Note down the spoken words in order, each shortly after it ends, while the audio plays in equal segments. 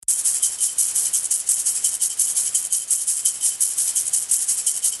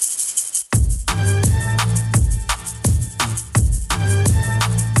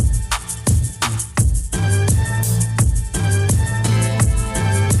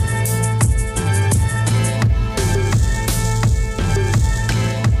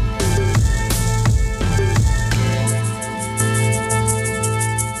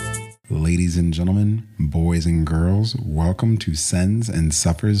welcome to Sends and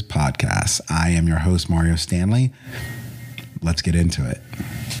Suffers podcast. I am your host, Mario Stanley. Let's get into it.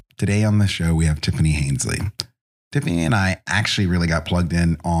 Today on the show, we have Tiffany Hainsley. Tiffany and I actually really got plugged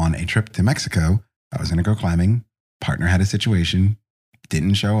in on a trip to Mexico. I was going to go climbing. Partner had a situation,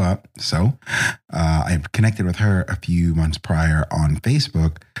 didn't show up. So I connected with her a few months prior on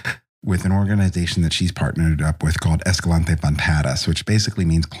Facebook with an organization that she's partnered up with called Escalante Fronteras, which basically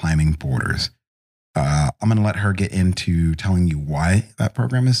means climbing borders. I'm going to let her get into telling you why that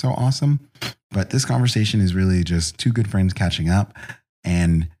program is so awesome. But this conversation is really just two good friends catching up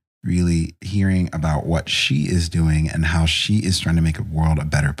and really hearing about what she is doing and how she is trying to make the world a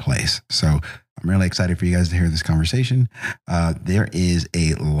better place. So I'm really excited for you guys to hear this conversation. There is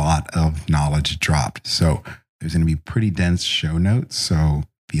a lot of knowledge dropped. So there's going to be pretty dense show notes. So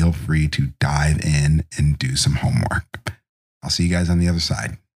feel free to dive in and do some homework. I'll see you guys on the other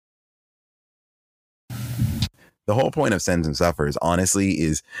side. The whole point of Sends and Suffers, honestly,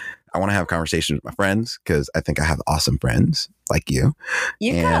 is I want to have conversations with my friends because I think I have awesome friends like you.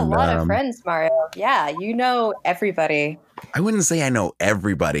 You've got a lot of friends, Mario. Yeah, you know everybody. I wouldn't say I know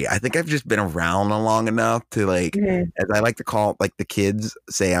everybody. I think I've just been around long enough to as I like to call the kids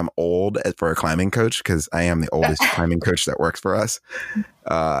say I'm old for a climbing coach because I am the oldest climbing coach that works for us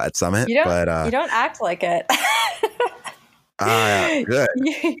at Summit. You don't act like it. Good.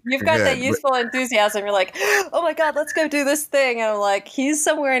 You've got that youthful enthusiasm. You're like, oh my God, let's go do this thing. And I'm like, he's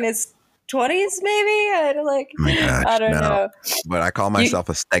somewhere in his 20s, maybe? And I'm like, oh my gosh, I don't know. But I call myself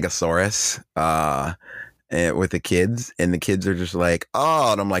a stegosaurus with the kids. And the kids are just like,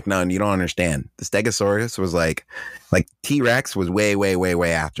 oh, and I'm like, no, you don't understand. The stegosaurus was like T-Rex was way, way, way,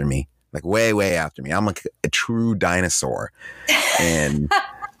 way after me. Like way, way after me. I'm like a true dinosaur. And,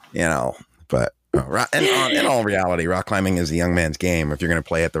 but... in all reality, rock climbing is a young man's game if you're going to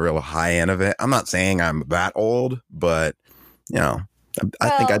play at the real high end of it. I'm not saying I'm that old, but, I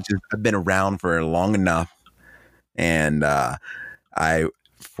think I've been around for long enough and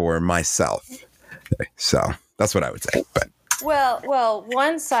for myself. So that's what I would say. But Well,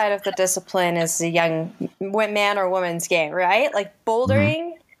 one side of the discipline is a young man or woman's game, right? Like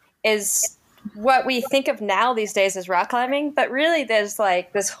bouldering is what we think of now these days as rock climbing, but really there's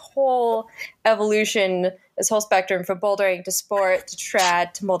this whole evolution, this whole spectrum from bouldering to sport to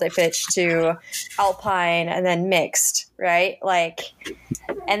trad to multi-pitch to alpine and then mixed, right?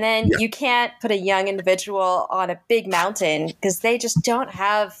 And then you can't put a young individual on a big mountain because they just don't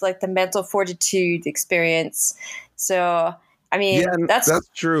have the mental fortitude experience. So I mean, that's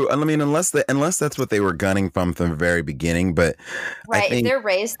true. I mean, unless that's what they were gunning from the very beginning, but right, I think they're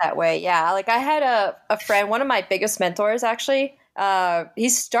raised that way. Yeah, I had a friend, one of my biggest mentors, actually. He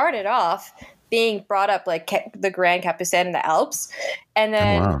started off being brought up the Grand Capucin in the Alps, and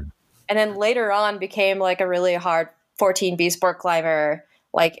then later on became a really hard 14B sport climber,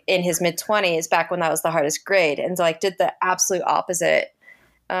 in his mid 20s, back when that was the hardest grade, and did the absolute opposite.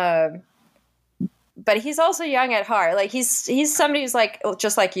 But he's also young at heart. He's somebody who's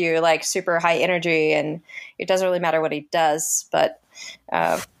just like you, super high energy, and it doesn't really matter what he does. But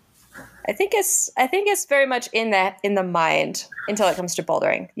I think it's very much in the mind until it comes to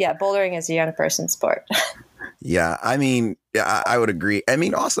bouldering. Yeah, bouldering is a young person's sport. Yeah, I mean, I would agree. I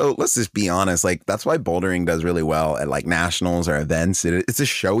mean, also, let's just be honest. That's why bouldering does really well at nationals or events. It's a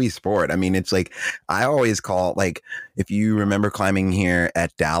showy sport. I mean, it's I always call if you remember climbing here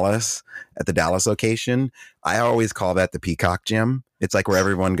at Dallas, at the Dallas location, I always call that the Peacock Gym. It's where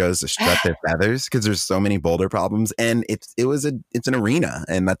everyone goes to strut their feathers because there's so many boulder problems, and it's an arena,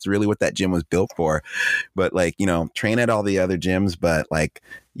 and that's really what that gym was built for. But train at all the other gyms, but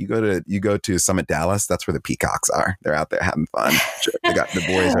you go to Summit Dallas, that's where the peacocks are. They're out there having fun. The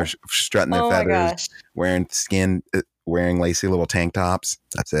boys are strutting their feathers, wearing lacy little tank tops.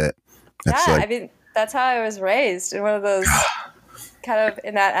 That's it. I mean, that's how I was raised, in one of those kind of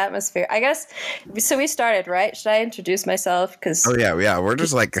in that atmosphere, I guess. So we started, right? Should I introduce myself? We're just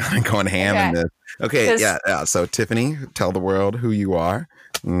going ham in this. Okay, yeah. So Tiffany, tell the world who you are.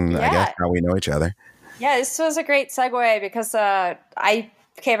 I guess how we know each other. Yeah, this was a great segue because I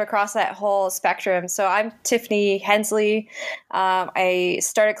came across that whole spectrum. So I'm Tiffany Hensley. I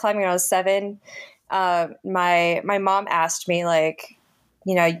started climbing when I was 7. My mom asked me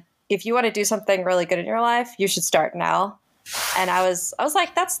if you want to do something really good in your life, you should start now. And I was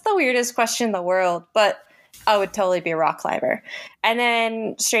like, that's the weirdest question in the world, but I would totally be a rock climber. And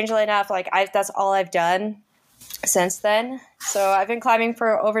then strangely enough, that's all I've done since then. So I've been climbing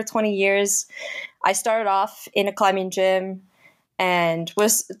for over 20 years. I started off in a climbing gym, and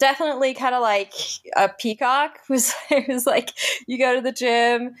was definitely kind of like a peacock. It was like you go to the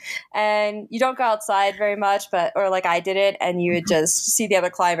gym and you don't go outside very much, or like I didn't, and you would just see the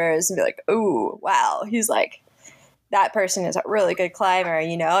other climbers and be like, "Ooh, wow, he's like that person is a really good climber,"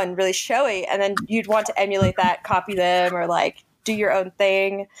 and really showy. And then you'd want to emulate that, copy them, or like do your own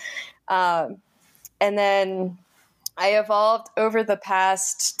thing. And then I evolved over the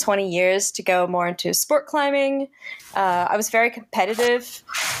past 20 years to go more into sport climbing. I was very competitive,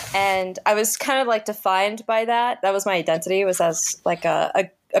 and I was kind of like defined by that. That was my identity, was as like a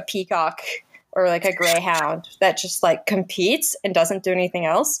peacock or like a greyhound that just like competes and doesn't do anything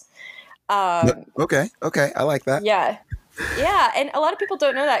else. Okay, I like that. Yeah. And a lot of people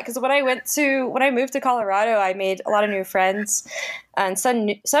don't know that, because when I moved to Colorado, I made a lot of new friends, and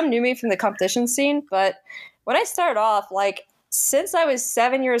some knew me from the competition scene. But when I started off, like since I was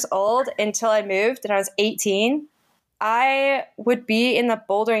 7 years old until I moved and I was 18, I would be in the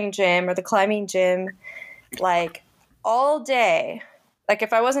bouldering gym or the climbing gym like all day. Like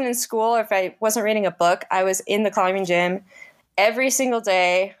if I wasn't in school or if I wasn't reading a book, I was in the climbing gym every single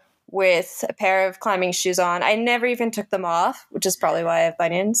day with a pair of climbing shoes on. I never even took them off, which is probably why I have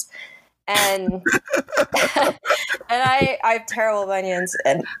bunions. And and I have terrible bunions,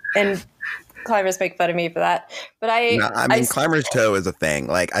 and climbers make fun of me for that. But climber's toe is a thing.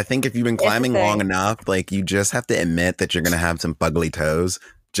 Like, I think if you've been climbing long enough, like you just have to admit that you're going to have some fugly toes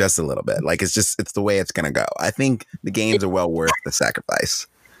just a little bit. Like it's the way it's going to go. I think the gains are well worth the sacrifice.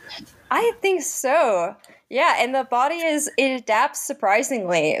 I think so. Yeah, and the body it adapts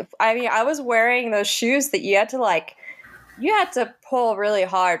surprisingly. I mean, I was wearing those shoes that you had to pull really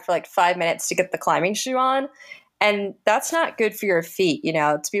hard for like 5 minutes to get the climbing shoe on. And that's not good for your feet,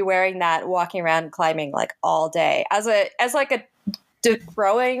 to be wearing that, walking around and climbing like all day as like a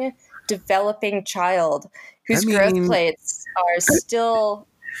growing, developing child whose growth plates are still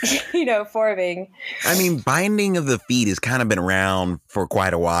forming. I mean, binding of the feet has kind of been around for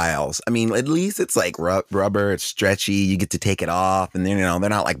quite a while. I mean, at least it's like rubber, it's stretchy, you get to take it off, and then, they're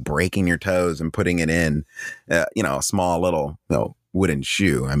not like breaking your toes and putting it in, a small little, wooden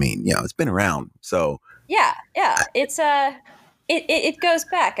shoe. I mean, it's been around. So yeah, it's it goes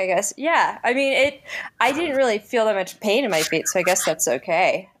back, I guess. Yeah, I mean, I didn't really feel that much pain in my feet, so I guess that's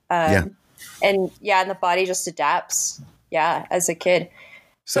okay. And the body just adapts. Yeah, as a kid.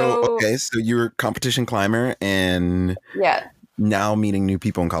 So you're a competition climber, and now meeting new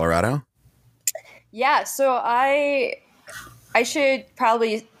people in Colorado. Yeah, so I should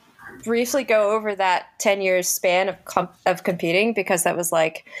probably briefly go over that 10 years span of competing, because that was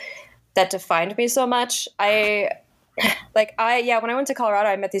like that defined me so much. When I went to Colorado,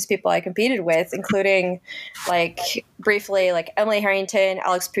 I met these people I competed with, including like briefly like Emily Harrington,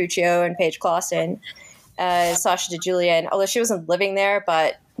 Alex Puccio, and Paige Clausen. Sasha DeJulian, although she wasn't living there,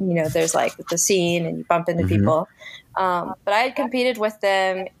 but there's like the scene and you bump into people. But I had competed with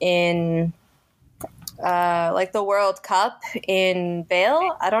them in like the World Cup in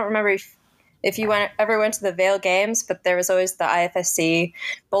Vail. I don't remember if you ever went to the Vail Games, but there was always the IFSC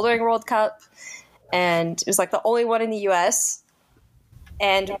Bouldering World Cup, and it was like the only one in the US.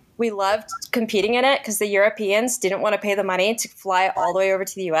 And we loved competing in it because the Europeans didn't want to pay the money to fly all the way over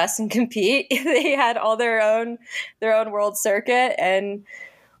to the US and compete. They had all their own world circuit. And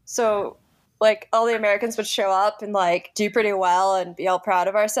so like all the Americans would show up and like do pretty well and be all proud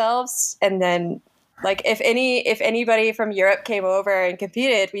of ourselves. And then like if anybody from Europe came over and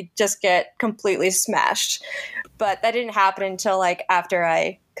competed, we'd just get completely smashed. But that didn't happen until like after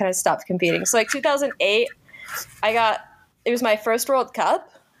I kind of stopped competing. So like 2008, it was my first World Cup,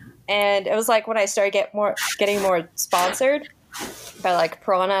 and it was like when I started getting more sponsored by like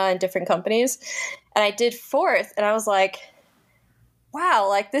Prana and different companies, and I did fourth, and I was like, wow,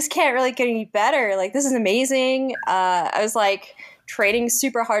 like this can't really get any better. Like this is amazing. I was like training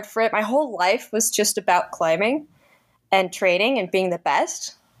super hard for it. My whole life was just about climbing and training and being the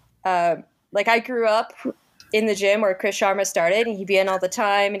best. Like I grew up in the gym where Chris Sharma started, and he'd be in all the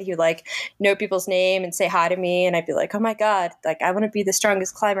time, and he would like know people's name and say hi to me, and I'd be like, oh my God, like I want to be the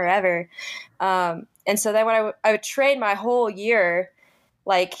strongest climber ever. And so then when I would train my whole year,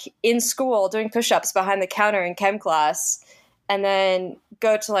 like in school doing push-ups behind the counter in chem class, and then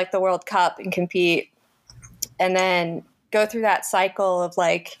go to like the World Cup and compete, and then go through that cycle of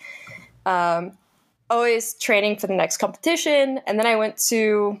like always training for the next competition. And then I went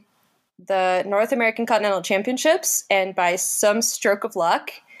to the North American Continental Championships, and by some stroke of luck,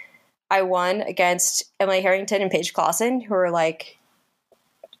 I won against Emily Harrington and Paige Clausen, who are like,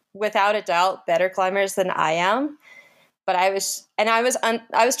 without a doubt, better climbers than I am. but I was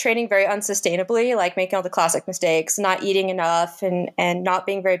training very unsustainably, like making all the classic mistakes, not eating enough and not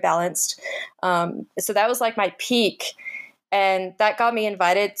being very balanced. So that was like my peak. And that got me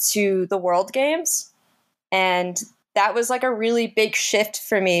invited to the World Games. And that was like a really big shift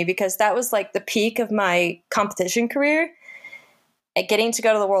for me because that was like the peak of my competition career. And getting to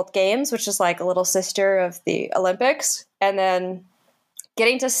go to the World Games, which is like a little sister of the Olympics. And then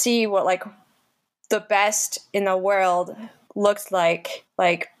getting to see what like the best in the world looked like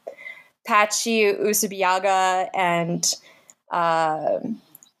Patchy Usubiaga and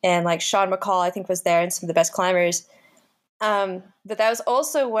like Sean McCall, I think was there, and some of the best climbers. But that was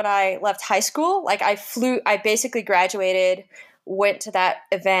also when I left high school. Like I basically graduated, went to that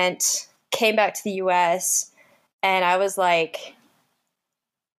event, came back to the US, and I was like,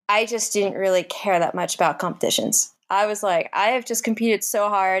 I just didn't really care that much about competitions. I was like, I have just competed so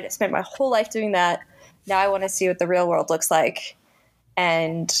hard, spent my whole life doing that. Now I want to see what the real world looks like.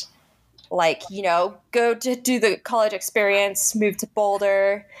 And like, you know, go to do the college experience, move to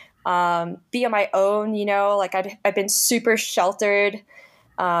Boulder, be on my own, you know, like I've been super sheltered,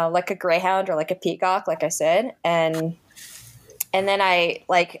 like a greyhound or like a peacock, like I said. And then I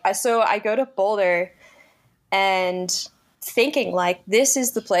go to Boulder and thinking like, this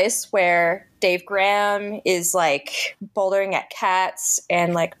is the place where Dave Graham is like bouldering at Cats,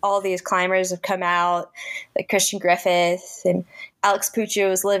 and like all these climbers have come out, like Christian Griffith and Alex Puccio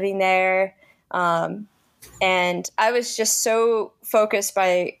was living there. And I was just so focused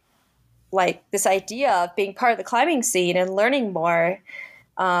by like this idea of being part of the climbing scene and learning more.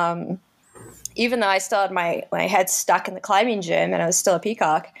 Even though I still had my head stuck in the climbing gym and I was still a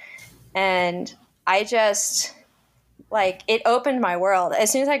peacock. And I just, like, it opened my world.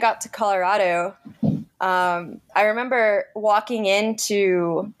 As soon as I got to Colorado, I remember walking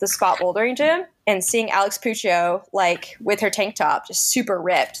into the Spot Bouldering gym and seeing Alex Puccio, like, with her tank top, just super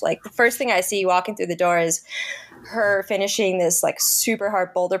ripped. Like, the first thing I see walking through the door is her finishing this, like, super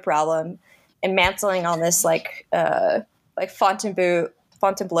hard boulder problem and mantling on this, like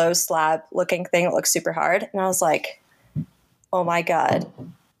Fontainebleau slab looking thing that looks super hard. And I was like, oh my God,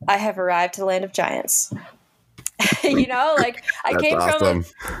 I have arrived to the land of giants. You know, like I came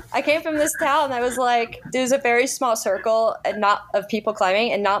from this town that was like, there's a very small circle and not of people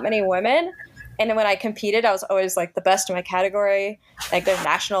climbing and not many women. And when I competed, I was always like the best in my category, like go to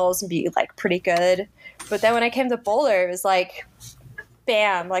nationals and be like pretty good. But then when I came to Boulder, it was like,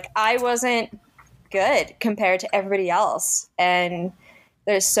 bam, like I wasn't good compared to everybody else. And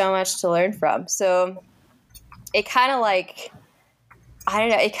there's so much to learn from. So it kind of like, I don't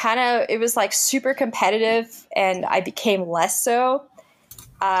know, it was like super competitive, and I became less so.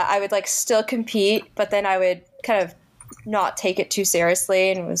 I would like still compete, but then I would kind of not take it too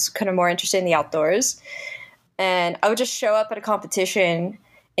seriously and was kind of more interested in the outdoors. And I would just show up at a competition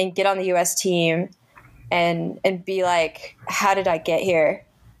and get on the US team and be like, how did I get here?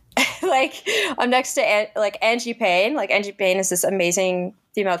 Like I'm next to Angie Payne. Like Angie Payne is this amazing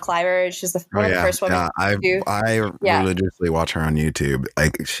female climber. She's one of the first women. Yeah, I religiously watch her on YouTube.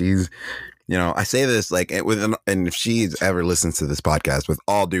 Like she's, you know, I say this like and if she's ever listens to this podcast, with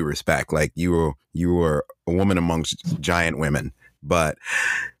all due respect, like you were a woman amongst giant women. But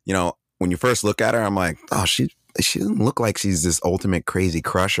you know, when you first look at her, I'm like, oh, she doesn't look like she's this ultimate crazy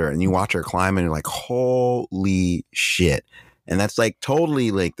crusher. And you watch her climb and you're like, holy shit. And that's like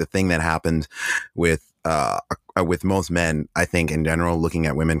totally like the thing that happened with most men, I think, in general, looking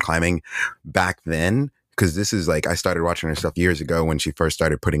at women climbing back then. Because this is like, I started watching her stuff years ago when she first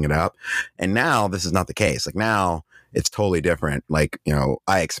started putting it up. And now this is not the case. Like now it's totally different. Like, you know,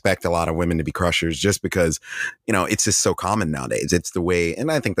 I expect a lot of women to be crushers just because, you know, it's just so common nowadays. It's the way,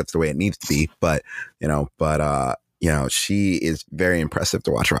 and I think that's the way it needs to be. But, you know, she is very impressive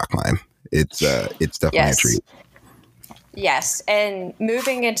to watch rock climb. It's definitely a treat. Yes. And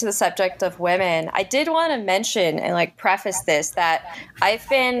moving into the subject of women, I did want to mention and like preface this that I've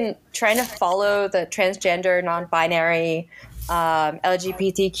been trying to follow the transgender, non-binary,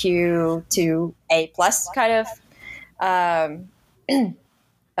 LGBTQ to A+ kind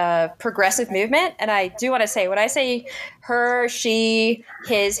of progressive movement. And I do want to say, when I say her, she,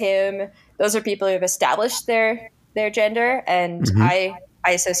 his, him, those are people who have established their gender. And I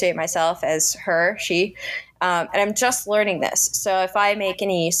associate myself as her, she. And I'm just learning this. So if I make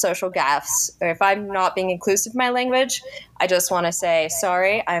any social gaffes or if I'm not being inclusive in my language, I just want to say,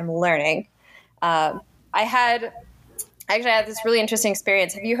 sorry, I'm learning. I had this really interesting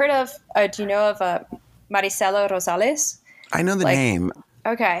experience. Have you heard of, do you know of Maricela Rosales? I know the name.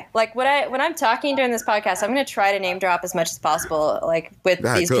 Okay. Like when I'm talking during this podcast, I'm going to try to name drop as much as possible, like with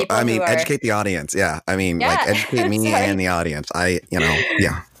these cool. people. I mean, who are, educate the audience. Yeah. I mean, like educate me and the audience.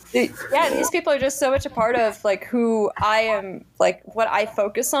 Yeah. Yeah, these people are just so much a part of like who I am. Like what I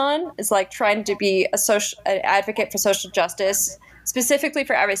focus on is like trying to be an advocate for social justice, specifically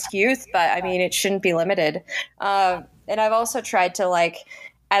for at-risk youth. But I mean, it shouldn't be limited. And I've also tried to like,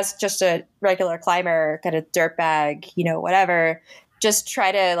 as just a regular climber, kind of dirtbag, whatever, just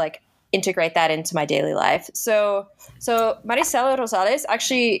try to like integrate that into my daily life. So Maricela Rosales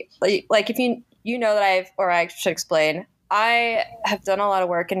actually, like if you know that I should explain, I have done a lot of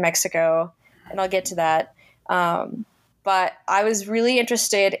work in Mexico, and I'll get to that. But I was really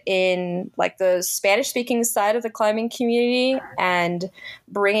interested in like the Spanish speaking side of the climbing community and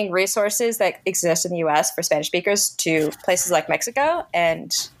bringing resources that exist in the US for Spanish speakers to places like Mexico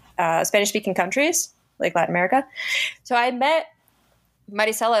and Spanish speaking countries like Latin America. So I met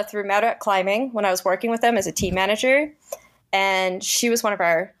Maricela through Merit Climbing when I was working with them as a team manager. And she was one of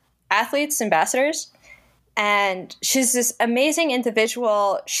our athletes, ambassadors. And she's this amazing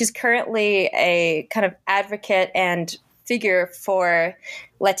individual. She's currently a kind of advocate and figure for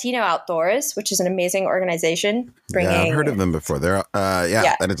Latino Outdoors, which is an amazing organization. I've heard of them before. They're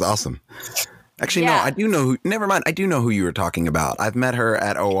that is awesome. Actually, no, I do know never mind. I do know who you were talking about. I've met her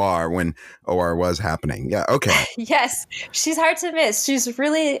at OR when OR was happening. Yeah. Okay. Yes. She's hard to miss. She's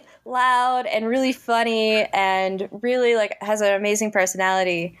really loud and really funny and really like has an amazing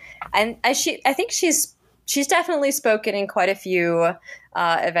personality. And I think she's definitely spoken in quite a few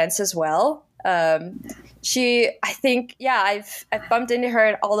events as well. I've bumped into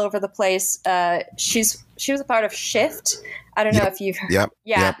her all over the place. She was a part of Shift. I don't know if you've heard.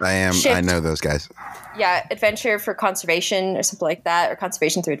 Yep, I am. Shift, I know those guys. Yeah, Adventure for Conservation or something like that, or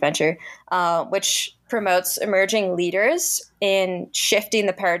Conservation Through Adventure, which promotes emerging leaders in shifting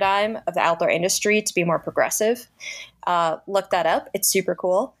the paradigm of the outdoor industry to be more progressive. Look that up. It's super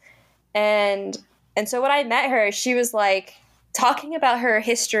cool. And so when I met her, she was like talking about her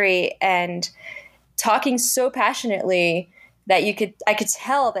history and talking so passionately that I could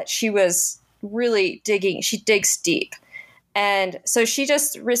tell that she was really digging. She digs deep. And so she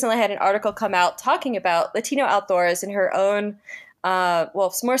just recently had an article come out talking about Latino outdoors in her own,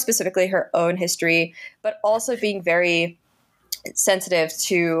 more specifically her own history, but also being very sensitive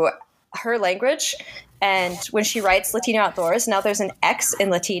to her language. And when she writes Latino Outdoors, now there's an X in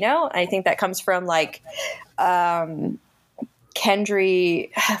Latino. I think that comes from like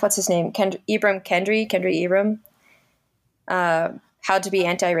Kendry, what's his name? Kendry Ibram. How to Be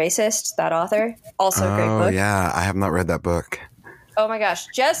Anti-Racist, that author. Also a great book. Oh, yeah. I have not read that book. Oh my gosh.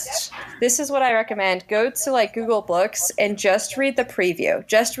 This is what I recommend. Go to like Google Books and just read the preview.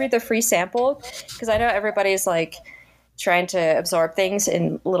 Just read the free sample. Because I know everybody's like trying to absorb things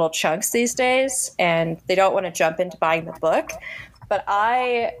in little chunks these days, and they don't want to jump into buying the book. But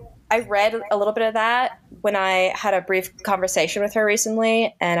I read a little bit of that when I had a brief conversation with her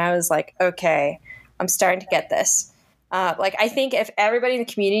recently, and I was like, okay, I'm starting to get this. I think if everybody in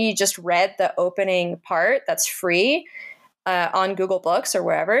the community just read the opening part that's free on Google Books or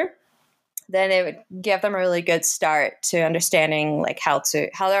wherever, then it would give them a really good start to understanding like how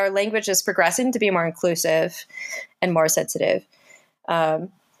our language is progressing to be more inclusive and more sensitive. So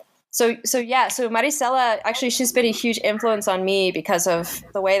Maricela, actually, she's been a huge influence on me because of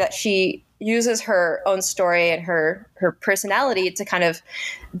the way that she uses her own story and her personality to kind of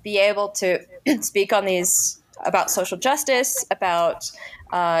be able to speak on these about social justice, about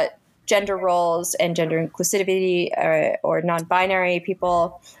gender roles and gender inclusivity or non-binary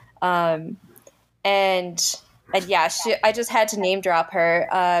people. I just had to name drop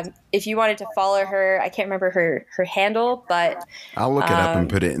her. If you wanted to follow her, I can't remember her handle, but I'll look it up and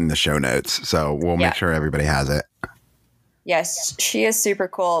put it in the show notes. So we'll make sure everybody has it. Yes, she is super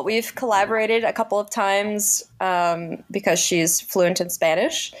cool. We've collaborated a couple of times because she's fluent in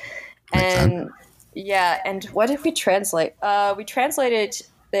Spanish. Makes sense. Yeah, and what did we translate? We translated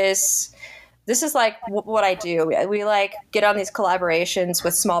this. This is like what I do. We like get on these collaborations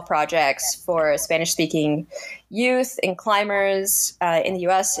with small projects for Spanish-speaking youth and climbers in the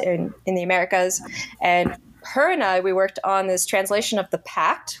U.S. and in the Americas. And her and I, we worked on this translation of The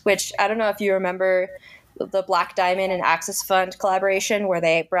Pact, which I don't know if you remember the Black Diamond and Access Fund collaboration where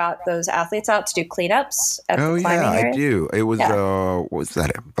they brought those athletes out to do cleanups at the climbing area. I do. It was, what was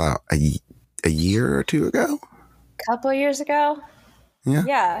that, about a year or two ago? Couple of years ago.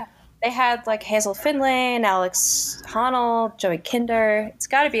 Yeah. They had like Hazel Finlay and Alex Honnell, Joey Kinder. It's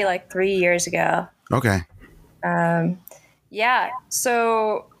got to be like 3 years ago. Okay. Yeah.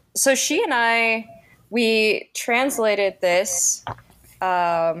 So she and I, we translated this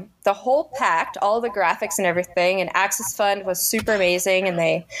the whole pact, all the graphics and everything, and Access Fund was super amazing, and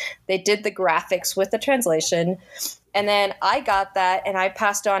they did the graphics with the translation. And then I got that, and I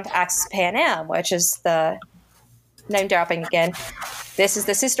passed on to Access Pan Am, which is the name dropping again. This is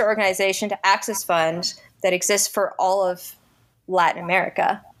the sister organization to Access Fund that exists for all of Latin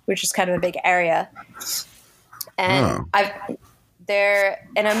America, which is kind of a big area. And they're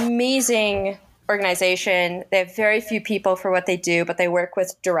an amazing organization. They have very few people for what they do, but they work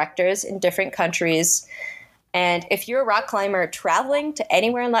with directors in different countries. And if you're a rock climber traveling to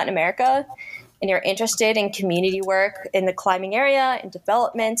anywhere in Latin America and you're interested in community work in the climbing area, in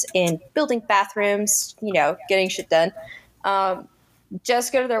development, in building bathrooms, getting shit done,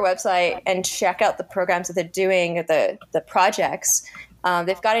 just go to their website and check out the programs that they're doing, the projects.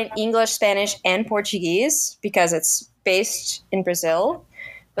 They've got it in English, Spanish, and Portuguese because it's based in Brazil,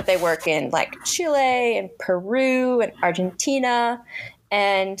 but they work in like Chile and Peru and Argentina.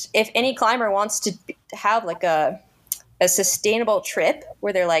 And if any climber wants to have like a sustainable trip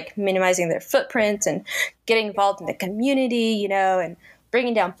where they're like minimizing their footprint and getting involved in the community, and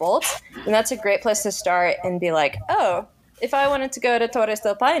bringing down bolts, then that's a great place to start and be like, oh, if I wanted to go to Torres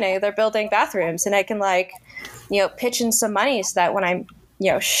del Paine, they're building bathrooms, and I can pitch in some money so that when I'm,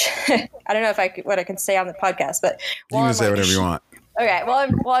 I don't know what I can say on the podcast, but you can say whatever you want. Okay. Well,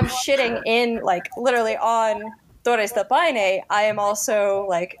 I'm shitting in literally on Torres del Paine, I am also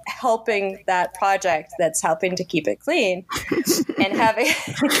helping that project that's helping to keep it clean and having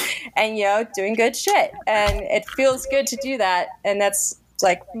and doing good shit, and it feels good to do that, and that's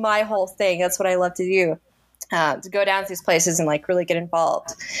my whole thing. That's what I love to do, to go down to these places and really get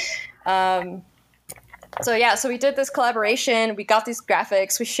involved. So we did this collaboration. We got these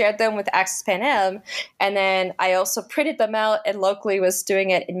graphics. We shared them with Access Pan Am, and then I also printed them out and locally was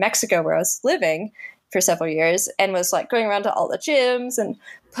doing it in Mexico where I was living for several years, and was going around to all the gyms and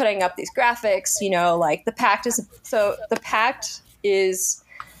putting up these graphics. The pact is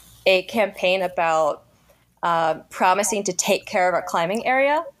a campaign about promising to take care of our climbing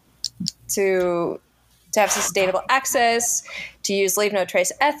area, to have sustainable access, to use leave no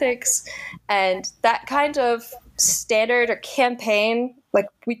trace ethics, and that kind of standard or campaign.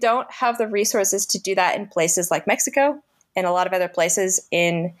 We don't have the resources to do that in places like Mexico and a lot of other places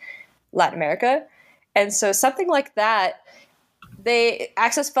in Latin America. And so something like that,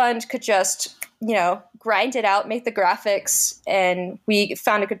 Access Fund could just, grind it out, make the graphics, and we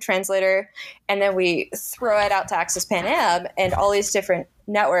found a good translator, and then we throw it out to Access Pan Am and all these different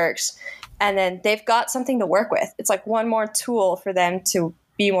networks, and then they've got something to work with. It's one more tool for them to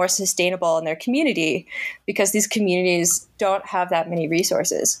be more sustainable in their community, because these communities don't have that many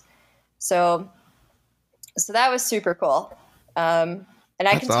resources. So that was super cool. And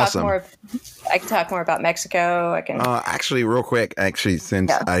I can talk more. I can talk more about Mexico. I can actually, real quick.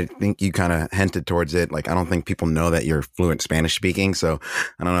 Since I think you kind of hinted towards it, I don't think people know that you're fluent Spanish speaking. So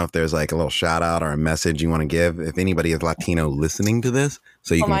I don't know if there's a little shout out or a message you want to give if anybody is Latino listening to this.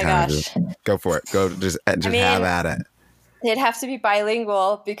 So you can kind of just go for it. Go just have at it. They'd have to be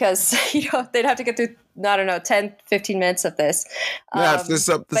bilingual because they'd have to get through 10, 15 minutes of this. Just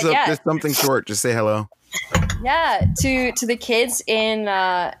something short. Just say hello. Yeah, to the kids in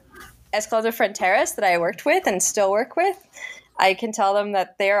Escuela de Fronteras that I worked with and still work with, I can tell them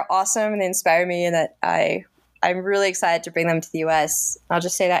that they are awesome and they inspire me, and that I'm really excited to bring them to the U.S. I'll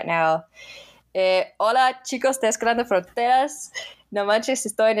just say that now. Hola, chicos de Escuela de Fronteras. No manches,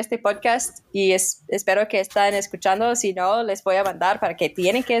 estoy en este podcast y espero que están escuchando. Si no, les voy a mandar para que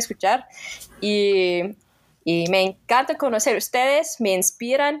tienen que escuchar. Y me encanta conocer ustedes, me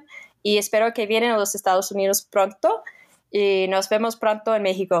inspiran. Y espero que vienen a los Estados Unidos pronto. Y nos vemos pronto en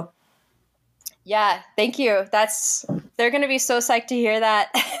México. Yeah, thank you. They're going to be so psyched to hear that.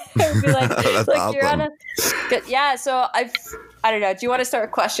 Be That's awesome. You're on so I don't know. Do you want to start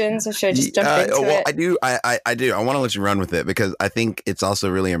with questions, or should I just jump into it? I do. I want to let you run with it, because I think it's also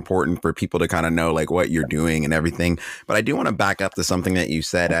really important for people to kind of know what you're doing and everything. But I do want to back up to something that you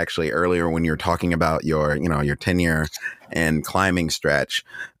said actually earlier when you were talking about your tenure and climbing stretch.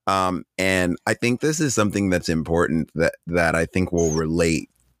 And I think this is something that's important that I think will relate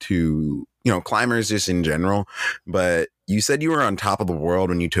to, climbers just in general. But you said you were on top of the world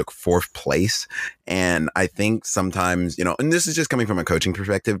when you took 4th place. And I think sometimes, and this is just coming from a coaching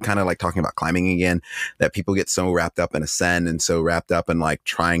perspective, kind of talking about climbing again, that people get so wrapped up in ascend and so wrapped up in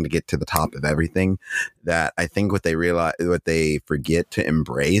trying to get to the top of everything, that I think what they forget to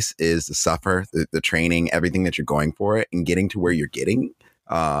embrace is the suffer, the training, everything that you're going for it, and getting to where you're getting.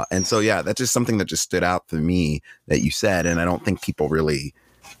 And so, that's just something that just stood out for me that you said. And I don't think people really,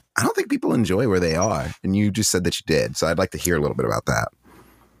 I don't think people enjoy where they are. And you just said that you did. So I'd like to hear a little bit about that.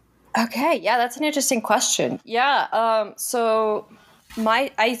 Okay, yeah, that's an interesting question. Yeah, so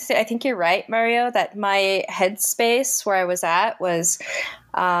I think you're right, Mario, that my headspace where I was at was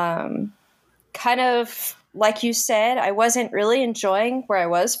kind of like you said, I wasn't really enjoying where I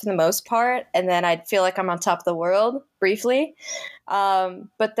was for the most part, and then I'd feel like I'm on top of the world briefly.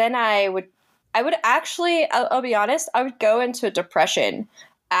 But then I would actually, I'll be honest, I would go into a depression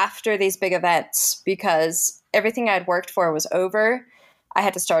after these big events because everything I'd worked for was over. I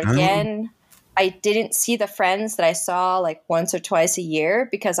had to start again. I didn't see the friends that I saw like once or twice a year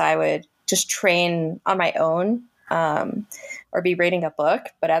because I would just train on my own or be reading a book,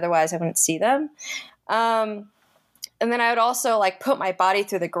 but otherwise I wouldn't see them. And then I would also like put my body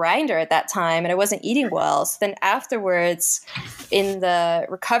through the grinder at that time, and I wasn't eating well. So then afterwards, in the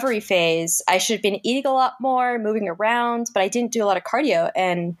recovery phase, I should have been eating a lot more, moving around, but I didn't do a lot of cardio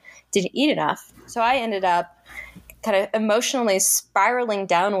and didn't eat enough. So I ended up kind of emotionally spiraling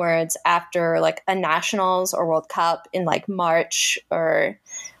downwards after like a nationals or World Cup in like March or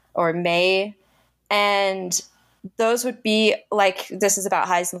May. And those would be like, this is about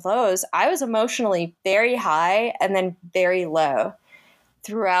highs and lows. I was emotionally very high and then very low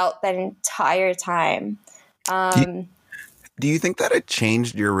throughout that entire time. Do you think that it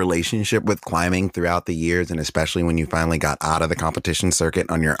changed your relationship with climbing throughout the years, and especially when you finally got out of the competition circuit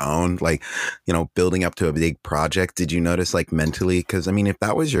on your own, like, you know, building up to a big project? Did you notice like mentally? Because I mean, if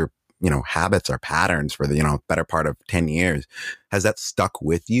that was your, you know, habits or patterns for the, you know, better part of 10 years, has that stuck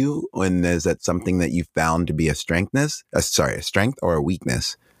with you? And is that something that you found to be a strength or a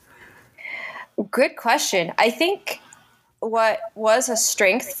weakness? Good question. I think what was a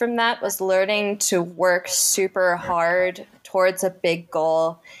strength from that was learning to work super hard towards a big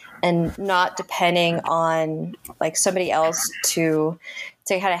goal and not depending on like somebody else to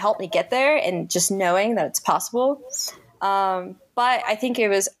kind of help me get there, and just knowing that it's possible. But I think it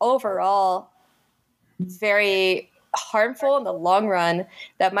was overall very harmful in the long run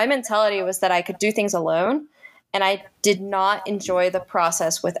that my mentality was that I could do things alone, and I did not enjoy the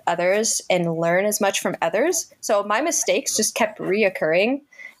process with others and learn as much from others. So my mistakes just kept reoccurring.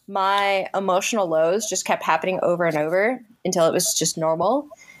 My emotional lows just kept happening over and over until it was just normal.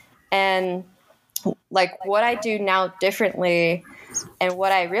 And like what I do now differently and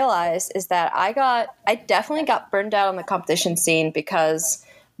what I realized is that I definitely got burned out on the competition scene because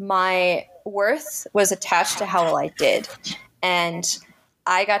my worth was attached to how well I did. And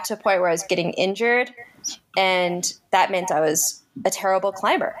I got to a point where I was getting injured, and that meant I was a terrible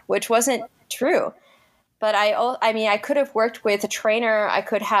climber, which wasn't true. But I could have worked with a trainer. I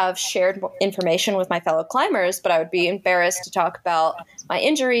could have shared information with my fellow climbers, but I would be embarrassed to talk about my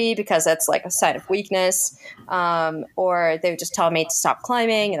injury because that's like a sign of weakness. Or they would just tell me to stop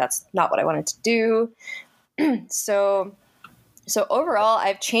climbing, and that's not what I wanted to do. So overall,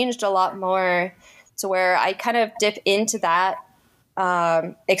 I've changed a lot more to where I kind of dip into that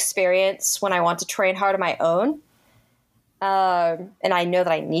experience when I want to train hard on my own. And I know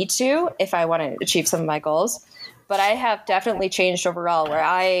that I need to if I want to achieve some of my goals. But I have definitely changed overall, where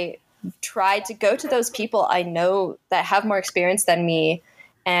I try to go to those people I know that have more experience than me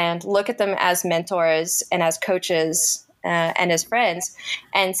and look at them as mentors and as coaches and as friends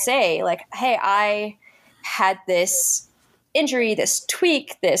and say, like, hey, I had this injury, this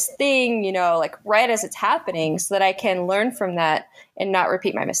tweak, this thing, you know, like right as it's happening, so that I can learn from that and not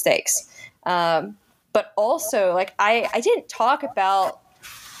repeat my mistakes. But also, like, I didn't talk about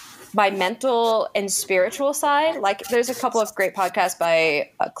my mental and spiritual side. Like, there's a couple of great podcasts by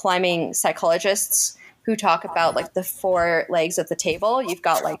climbing psychologists who talk about, like, the 4 legs of the table. You've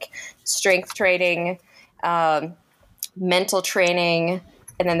got, like, strength training, mental training,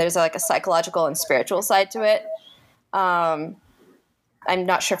 and then there's, like, a psychological and spiritual side to it. I'm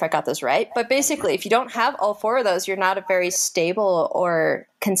not sure if I got those right, but basically, if you don't have all 4 of those, you're not a very stable or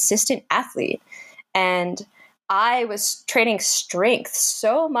consistent athlete. And I was training strength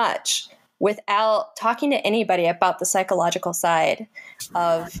so much without talking to anybody about the psychological side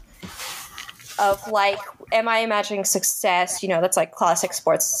of like, am I imagining success? You know, that's like classic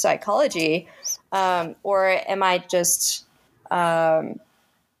sports psychology. Or am I just throwing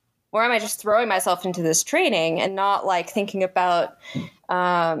myself into this training and not like thinking about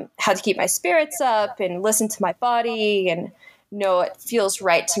how to keep my spirits up and listen to my body and know it feels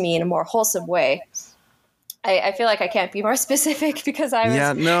right to me in a more wholesome way. I feel like I can't be more specific because I was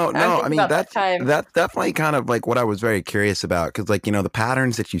I mean that's that's definitely kind of like what I was very curious about, because like, you know, the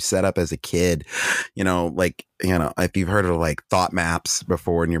patterns that you set up as a kid, you know, like, you know, if you've heard of like thought maps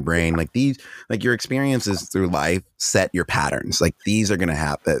before in your brain, like these, like your experiences through life set your patterns. Like these are going to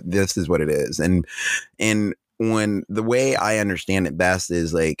happen. This is what it is. And when the way I understand it best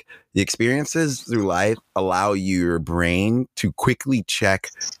is like the experiences through life allow your brain to quickly check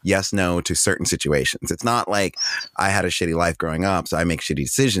yes, no to certain situations. It's not like I had a shitty life growing up, so I make shitty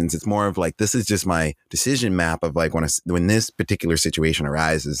decisions. It's more of like, this is just my decision map of like when this particular situation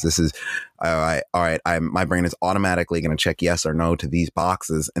arises, this is, all right, my brain is automatically going to check yes or no to these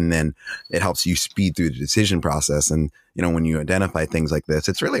boxes. And then it helps you speed through the decision process. And, you know, when you identify things like this,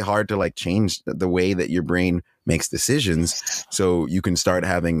 it's really hard to like change the way that your brain makes decisions, so you can start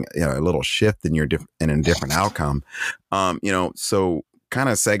having, you know, a little shift in in a different outcome. You know, so kind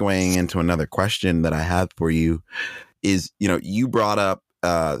of segueing into another question that I have for you is, you know, you brought up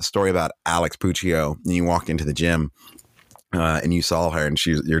a story about Alex Puccio, and you walked into the gym and you saw her, and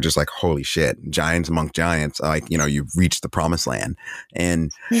you're just like, holy shit, giants among giants. Like, you know, you've reached the promised land.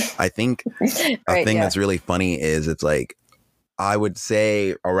 And I think a thing that's really funny is it's like, I would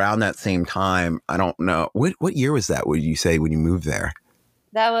say around that same time, I don't know. What year was that, would you say, when you moved there?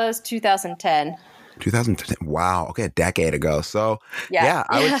 That was 2010. 2010. Wow. Okay. A decade ago. So yeah,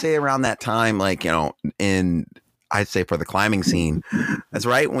 I would say around that time, like, you know, I'd say for the climbing scene, that's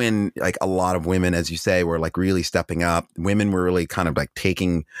right when like a lot of women, as you say, were like really stepping up. Women were really kind of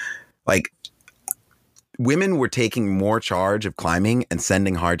like women were taking more charge of climbing and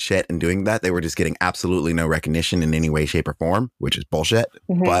sending hard shit and doing that. They were just getting absolutely no recognition in any way, shape, or form, which is bullshit.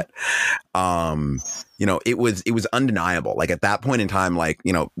 Mm-hmm. But, you know, it was undeniable. Like at that point in time, like,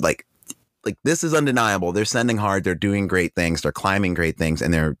 you know, like this is undeniable. They're sending hard. They're doing great things. They're climbing great things,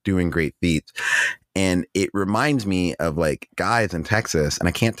 and they're doing great feats. And it reminds me of like guys in Texas. And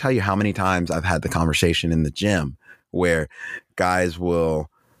I can't tell you how many times I've had the conversation in the gym where guys will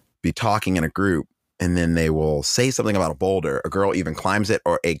be talking in a group, and then they will say something about a boulder. A girl even climbs it,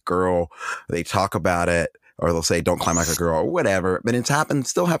 or they talk about it, or they'll say, don't climb like a girl, or whatever. But it's happened,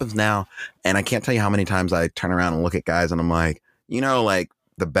 still happens now. And I can't tell you how many times I turn around and look at guys and I'm like, you know, like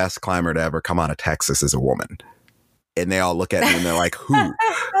the best climber to ever come out of Texas is a woman. And they all look at me and they're like, who?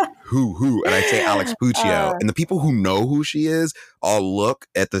 And I say Alex Puccio. And the people who know who she is all look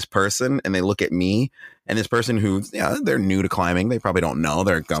at this person, and they look at me, and this person who, yeah, they're new to climbing. They probably don't know.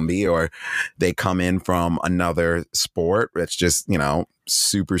 They're Gumby, or they come in from another sport that's just, you know,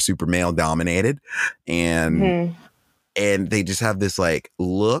 super, super male dominated. And they just have this like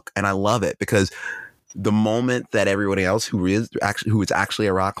look, and I love it, because the moment that everybody else who is actually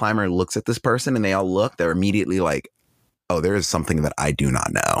a rock climber looks at this person and they all look, they're immediately like, oh, there is something that I do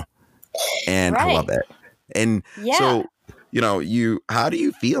not know. And I love it. And so, you know, how do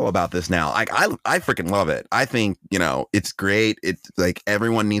you feel about this now? Like, I freaking love it. I think, you know, it's great. It's like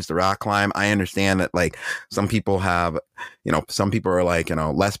everyone needs to rock climb. I understand that like some people have, you know, some people are like, you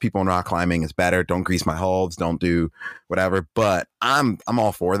know, less people in rock climbing is better. Don't grease my holds. Don't do whatever. But I'm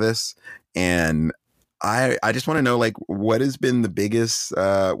all for this. And I just want to know, like, what has been the biggest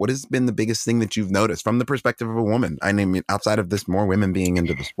thing that you've noticed from the perspective of a woman? I mean, outside of this, more women being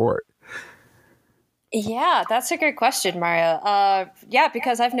into the sport. Yeah, that's a great question, Mario.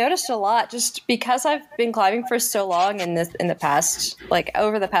 Because I've noticed a lot, just because I've been climbing for so long in the past, like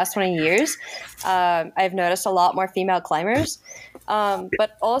over the past 20 years, I've noticed a lot more female climbers.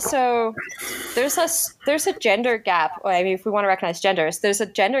 But also there's a gender gap. I mean, if we want to recognize genders, there's a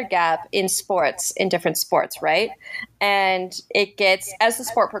gender gap in different sports, right? And it gets, as the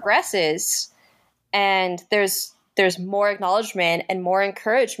sport progresses and there's more acknowledgement and more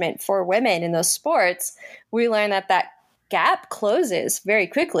encouragement for women in those sports, we learn that gap closes very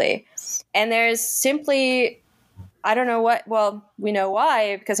quickly. And there's simply, I don't know what, well, we know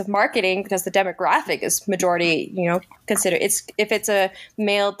why, because of marketing, because the demographic is majority, you know, if it's a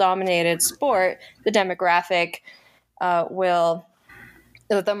male dominated sport, the demographic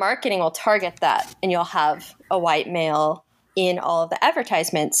the marketing will target that, and you'll have a white male in all of the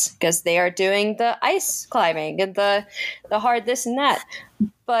advertisements because they are doing the ice climbing and the hard this and that.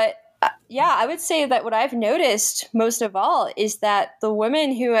 But I would say that what I've noticed most of all is that the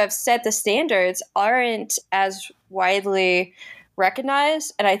women who have set the standards aren't as widely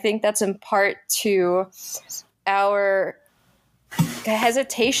recognized. And I think that's in part to our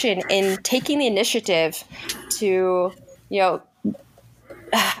hesitation in taking the initiative to, you know,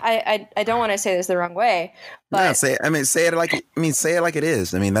 I don't want to say this the wrong way, but no, say it like it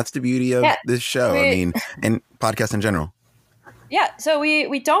is. I mean, that's the beauty of this show. And podcast in general. Yeah. So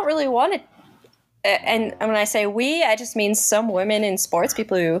we don't really want to and when I say we, I just mean some women in sports,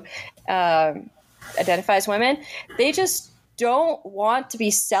 people who identify as women, they just don't want to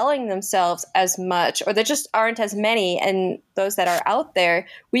be selling themselves as much, or there just aren't as many. And those that are out there,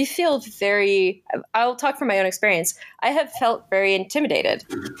 we feel very, I'll talk from my own experience. I have felt very intimidated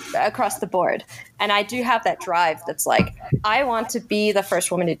across the board. And I do have that drive that's like, I want to be the first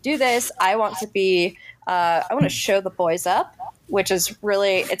woman to do this. I want to be, I want to show the boys up, which is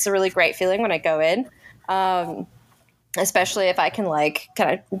really, it's a really great feeling when I go in. Especially if I can like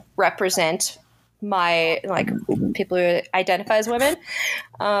kind of represent my like people who identify as women.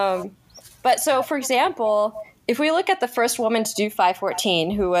 But so, for example, if we look at the first woman to do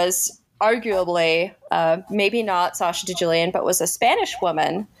 514, who was arguably maybe not Sasha DeJulian, but was a Spanish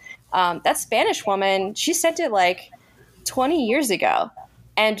woman. That Spanish woman, she sent it like 20 years ago,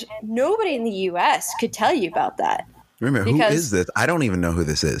 and nobody in the U.S. could tell you about that. Remember, who is this? I don't even know who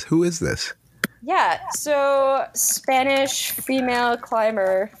this is. Who is this? Yeah, so Spanish female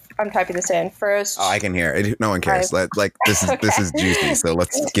climber. I'm typing this in first. Oh, I can hear it. No one cares. This is juicy. So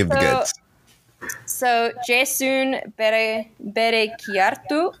let's give the goods. So Jesun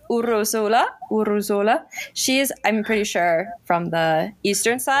Berekiartu Urrozola. She's, I'm pretty sure, from the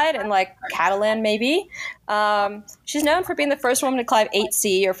eastern side and like Catalan maybe. She's known for being the first woman to climb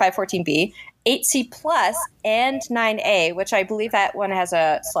 8C or 514B. 8C plus and 9A, which I believe that one has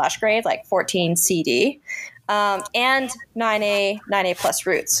a slash grade like 14 CD, and 9A plus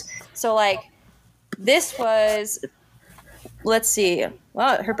routes. So like this was, let's see,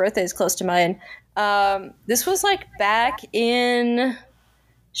 well, her birthday is close to mine. This was like back in,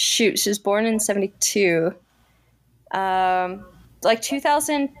 she was born in 72. Like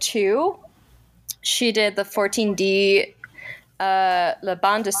 2002, she did the 14D Le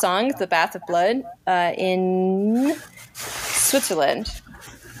Bain de Sang, the Bath of Blood, in Switzerland.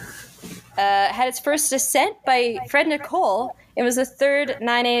 Had its first ascent by Fred Nicole. It was the third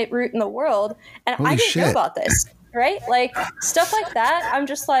 9A route in the world. And Holy I didn't shit. know about this, right? Like, stuff like that, I'm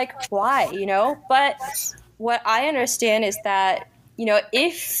just like, why, you know? But what I understand is that, you know,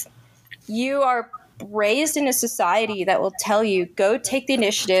 if you are raised in a society that will tell you, go take the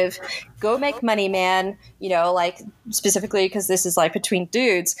initiative, go make money, man, you know, like specifically because this is like between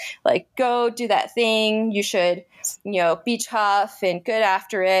dudes, like go do that thing, you should, you know, be tough and good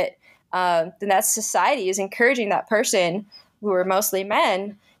after it, then that society is encouraging that person, who are mostly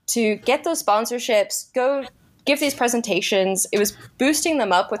men, to get those sponsorships, go give these presentations. It was boosting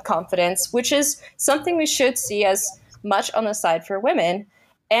them up with confidence, which is something we should see as much on the side for women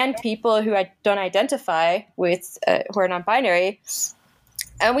and people who don't identify with, who are non-binary.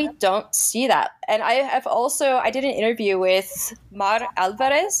 And we don't see that. And I did an interview with Mar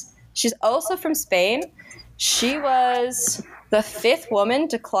Alvarez. She's also from Spain. She was the 5th woman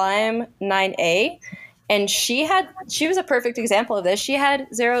to climb 9A. And she was a perfect example of this. She had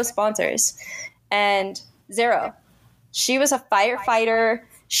 0 sponsors and 0. She was a firefighter.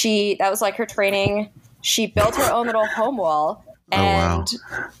 That was like her training. She built her own little home wall. And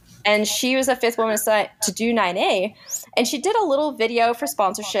and she was the 5th woman to do 9A. And she did a little video for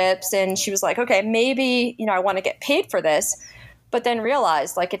sponsorships. And she was like, okay, maybe, you know, I want to get paid for this. But then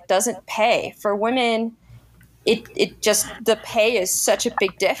realized, like, it doesn't pay. For women, it just, the pay is such a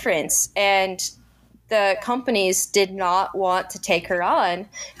big difference. And the companies did not want to take her on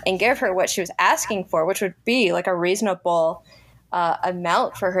and give her what she was asking for, which would be like a reasonable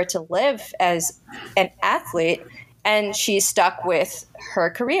amount for her to live as an athlete. And she stuck with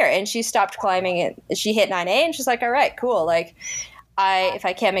her career, and she stopped climbing it. She hit 9A and she's like, all right, cool. Like, if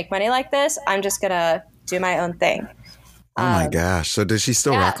I can't make money like this, I'm just going to do my own thing. Oh my gosh. So does she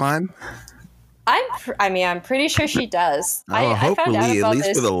still rock climb? I'm pretty sure she does. Oh, hopefully, I found out about at least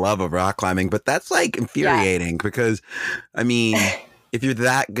this. for the love of rock climbing. But that's like infuriating because, I mean, if you're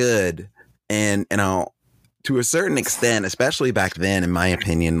that good and, you know, to a certain extent, especially back then, in my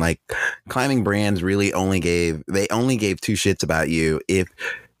opinion, like climbing brands really only gave 2 shits about you if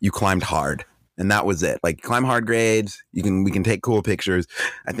you climbed hard. And that was it. Like, climb hard grades, we can take cool pictures.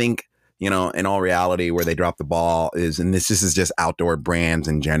 I think, you know, in all reality, where they drop the ball is, and this is just outdoor brands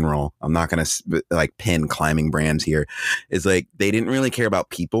in general. I'm not going to like pin climbing brands here. Is like, they didn't really care about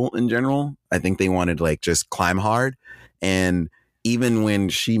people in general. I think they wanted like just climb hard. And even when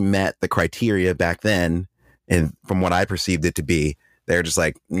she met the criteria back then, and from what I perceived it to be, they're just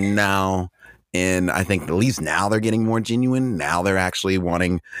like, no. And I think at least now they're getting more genuine. Now they're actually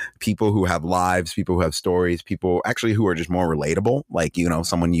wanting people who have lives, people who have stories, people actually who are just more relatable, like, you know,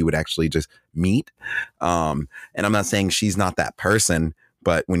 someone you would actually just meet. And I'm not saying she's not that person,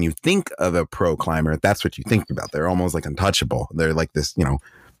 but when you think of a pro climber, that's what you think about. They're almost like untouchable. They're like this, you know,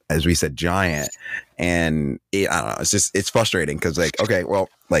 as we said, giant. And I don't know, it's frustrating because like, okay, well,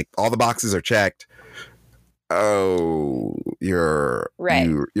 like all the boxes are checked. Oh, you're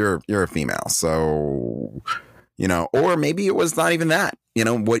a female. So, or maybe it was not even that,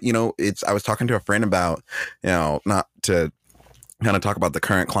 I was talking to a friend about, not to kind of talk about the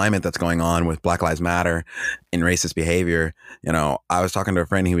current climate that's going on with Black Lives Matter and racist behavior. I was talking to a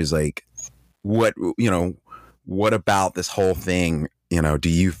friend. He was like, what about this whole thing, do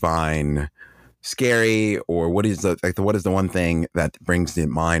you find scary, or what is the one thing that brings to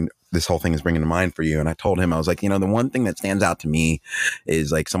mind, this whole thing is bringing to mind for you? And I told him, I was like, the one thing that stands out to me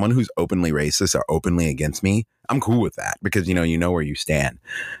is like someone who's openly racist or openly against me. I'm cool with that because, you know where you stand.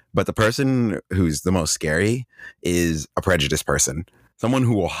 But the person who's the most scary is a prejudiced person, someone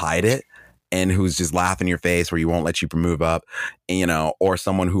who will hide it and who's just laughing in your face where you won't let you move up, or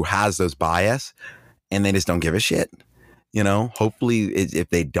someone who has those bias and they just don't give a shit. Hopefully if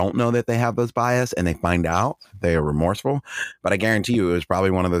they don't know that they have those bias and they find out, they are remorseful. But I guarantee you it was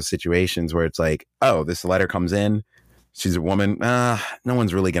probably one of those situations where it's like, oh, this letter comes in, she's a woman. No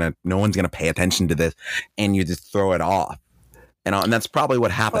one's going to pay attention to this. And you just throw it off. And that's probably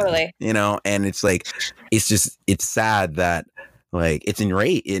what happened, Totally. And it's like, it's sad that like it's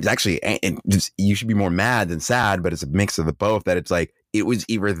enraged. It's actually, you should be more mad than sad, but it's a mix of the both, that it's like, it was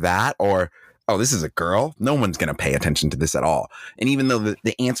either that or, oh, this is a girl. No one's going to pay attention to this at all. And even though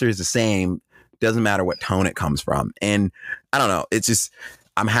the answer is the same, doesn't matter what tone it comes from. And I don't know. It's just,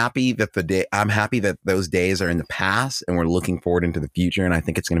 I'm happy that those days are in the past and we're looking forward into the future. And I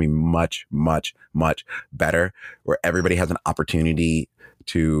think it's going to be much, much, much better, where everybody has an opportunity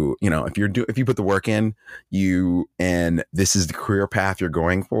to, if you put the work in, and this is the career path you're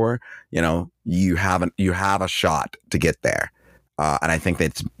going for, you have a shot to get there. And I think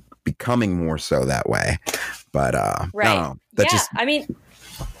that's becoming more so that way. But right. I mean,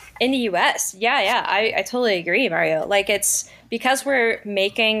 in the US, I totally agree, Mario. Like, it's because we're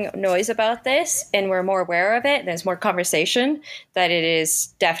making noise about this and we're more aware of it, and there's more conversation, that it is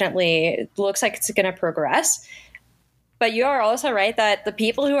definitely looks like it's going to progress. But you are also right that the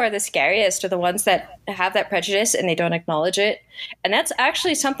people who are the scariest are the ones that have that prejudice and they don't acknowledge it. And that's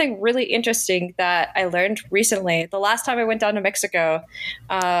actually something really interesting that I learned recently. The last time I went down to Mexico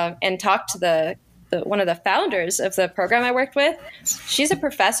and talked to one of the founders of the program I worked with. She's a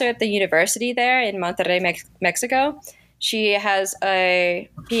professor at the university there in Monterrey, Mexico. She has a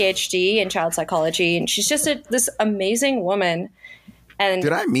PhD in child psychology, and she's just this amazing woman. And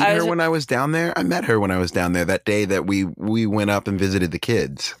did I meet her when I was down there? I met her when I was down there that day that we went up and visited the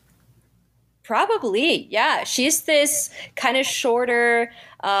kids. Probably, yeah. She's this kind of shorter.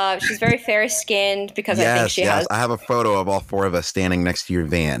 She's very fair skinned because I think she has. I have a photo of all four of us standing next to your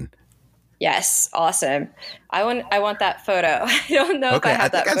van. Yes, awesome. I want that photo. I don't know if I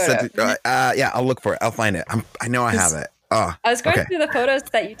have that photo. I'll look for it. I'll find it. I know I have it. Oh, I was going through the photos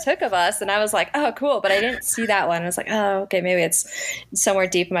that you took of us, and I was like, oh, cool. But I didn't see that one. I was like, oh, okay, maybe it's somewhere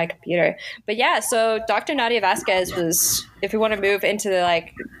deep in my computer. But yeah, so Dr. Nadia Vasquez was, if we want to move into the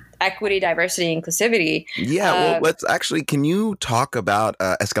like equity, diversity, inclusivity. Yeah, well, let's actually, can you talk about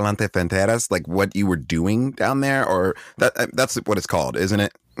Escalante Fronteras, like what you were doing down there? Or that's what it's called, isn't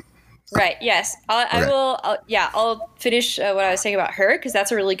it? Right. Yes. I'll finish what I was saying about her, because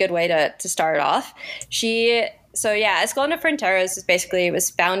that's a really good way to start off. Escalante Fronteras it was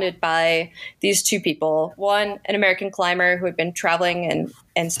founded by these two people. One, an American climber who had been traveling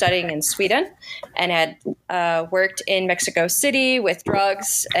and studying in Sweden and had worked in Mexico City with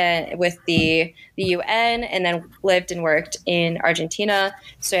drugs and with the UN, and then lived and worked in Argentina.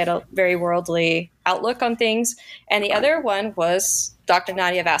 So he had a very worldly outlook on things. And the other one was Dr.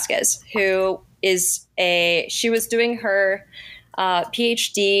 Nadia Vasquez, who she was doing her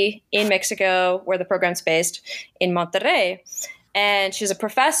PhD in Mexico, where the program's based, in Monterrey. And she's a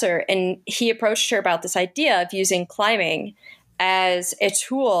professor, and he approached her about this idea of using climbing as a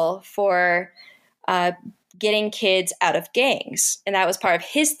tool for getting kids out of gangs. And that was part of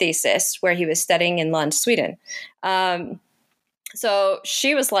his thesis, where he was studying in Lund, Sweden. So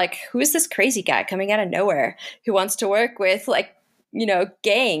she was like, who is this crazy guy coming out of nowhere who wants to work with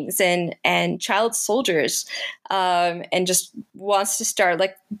gangs and child soldiers, and just wants to start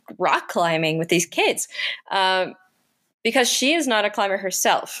like rock climbing with these kids, because she is not a climber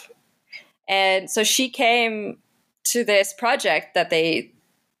herself. And so she came to this project that they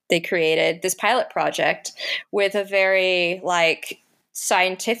created, this pilot project, with a very like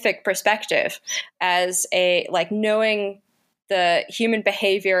scientific perspective, as a like knowing the human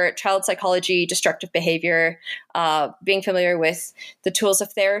behavior, child psychology, destructive behavior, being familiar with the tools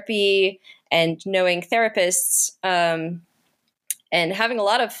of therapy and knowing therapists, and having a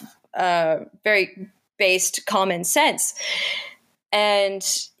lot of very based common sense. And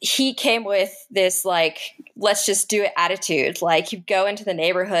he came with this, like, let's just do it attitude. Like, he'd go into the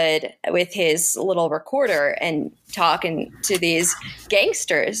neighborhood with his little recorder and talking to these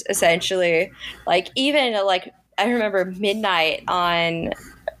gangsters, essentially. Like, even, like, I remember midnight on,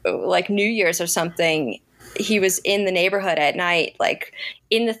 like, New Year's or something, he was in the neighborhood at night, like,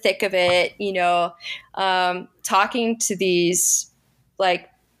 in the thick of it, you know, talking to these, like,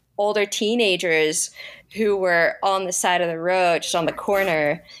 older teenagers who were on the side of the road, just on the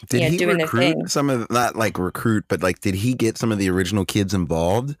corner, Did he doing their thing. recruit some of, not like recruit, but like, did he get some of the original kids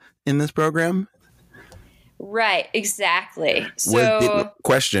involved in this program? Right, exactly. So,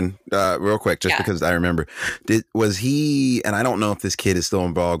 Question, real quick, just because I remember, was he? And I don't know if this kid is still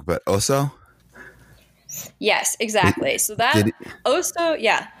involved, but Oso. Yes, exactly. So that Oso,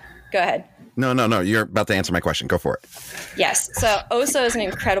 yeah. Go ahead. No. You're about to answer my question. Go for it. Yes. So Oso is an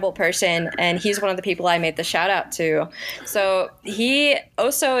incredible person, and he's one of the people I made the shout out to. So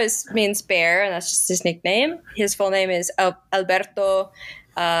Oso means bear, and that's just his nickname. His full name is Alberto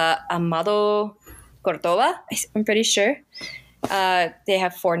Amado Cordova. I'm pretty sure. They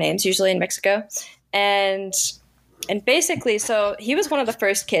have 4 names usually in Mexico, and basically, so he was one of the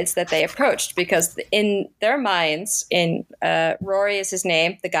first kids that they approached because in their minds, Rory is his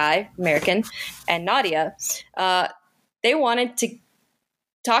name, the guy, American, and Nadia, they wanted to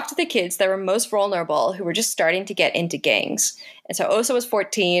talk to the kids that were most vulnerable, who were just starting to get into gangs. And so Oso was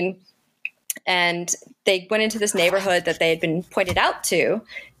 14, and they went into this neighborhood that they had been pointed out to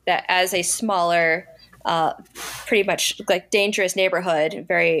that as a smaller, pretty much like dangerous neighborhood,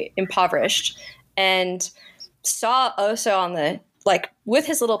 very impoverished, and saw Oso on the, like, with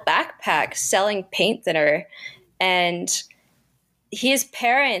his little backpack selling paint thinner. And his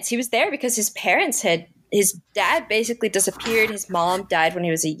parents, he was there because his dad basically disappeared. His mom died when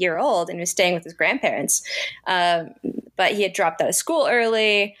he was a year old and he was staying with his grandparents. But he had dropped out of school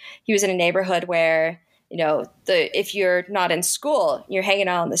early. He was in a neighborhood where, if you're not in school, you're hanging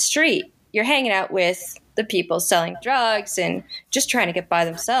out on the street. You're hanging out with the people selling drugs and just trying to get by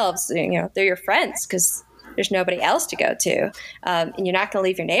themselves. They're your friends because there's nobody else to go to. And you're not going to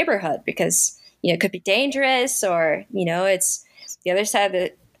leave your neighborhood because, it could be dangerous, or, it's the other side of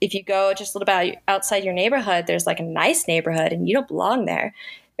the, if you go just a little bit outside your neighborhood, there's like a nice neighborhood and you don't belong there,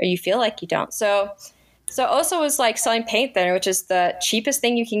 or you feel like you don't. So Oso was like selling paint thinner, which is the cheapest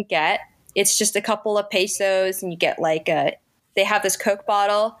thing you can get. It's just a couple of pesos and you get like they have this Coke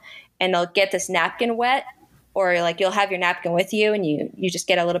bottle and they'll get this napkin wet, or like you'll have your napkin with you and you just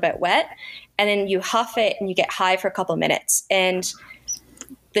get a little bit wet, and then you huff it and you get high for a couple of minutes. And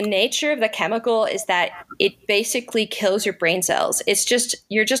the nature of the chemical is that it basically kills your brain cells. It's just,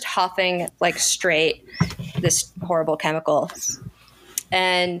 you're just huffing like straight this horrible chemical.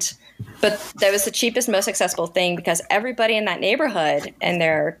 But that was the cheapest, most accessible thing because everybody in that neighborhood and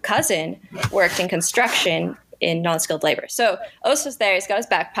their cousin worked in construction in non-skilled labor. So Oso's there, he's got his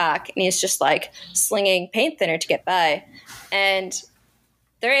backpack, and he's just like slinging paint thinner to get by. And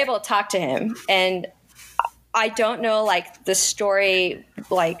they're able to talk to him. And I don't know like the story,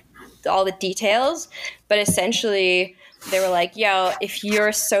 like all the details, but essentially they were like, yo, if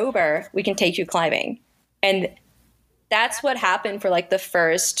you're sober, we can take you climbing. And that's what happened for like the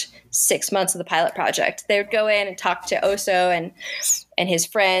first 6 months of the pilot project. They would go in and talk to Oso and his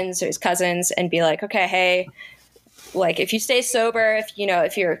friends or his cousins and be like, okay, hey, like if you stay sober,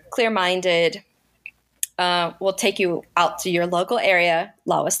 if you're clear-minded, we'll take you out to your local area,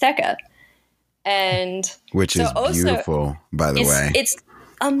 La Huasteca. And which is beautiful, by the way. It's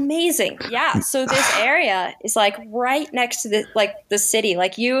amazing. Yeah. So this area is like right next to the city.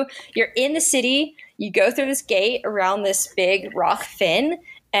 Like you're in the city, you go through this gate around this big rock fin,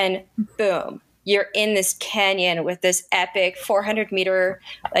 and boom, you're in this canyon with this epic 400-meter,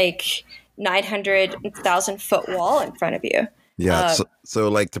 like 900,000 foot wall in front of you. Yeah. So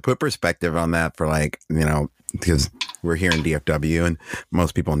like to put perspective on that for like, because we're here in DFW and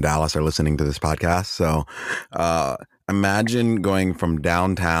most people in Dallas are listening to this podcast. So imagine going from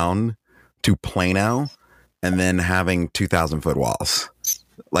downtown to Plano and then having 2,000 foot walls,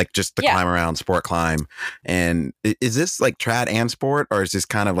 like just to climb around, sport climb. And is this like trad and sport, or is this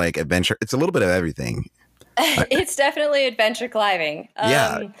kind of like adventure? It's a little bit of everything. It's definitely adventure climbing.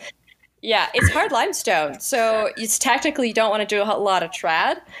 Yeah, it's hard limestone, so it's technically you don't want to do a lot of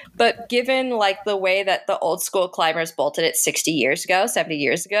trad, but given like the way that the old school climbers bolted it 60 years ago, 70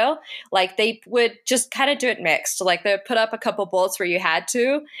 years ago, like they would just kind of do it mixed. Like they would put up a couple bolts where you had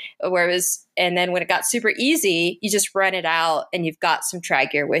to, and then when it got super easy, you just run it out and you've got some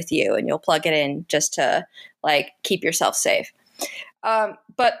trad gear with you and you'll plug it in just to like keep yourself safe.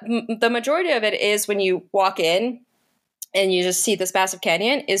 But the majority of it is when you walk in and you just see this massive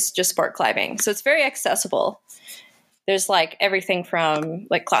canyon is just sport climbing. So it's very accessible. There's like everything from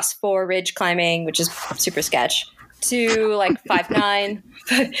like class 4 ridge climbing, which is super sketch, to like 5'9".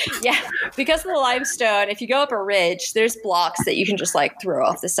 Yeah, because of the limestone, if you go up a ridge, there's blocks that you can just like throw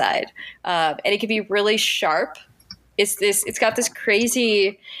off the side. And it can be really sharp. It's got this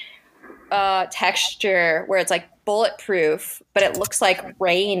crazy texture where it's like bulletproof, but it looks like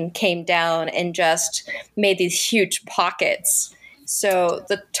rain came down and just made these huge pockets. So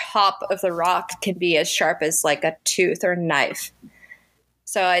the top of the rock can be as sharp as like a tooth or knife.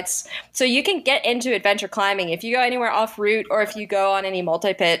 So you can get into adventure climbing if you go anywhere off route, or if you go on any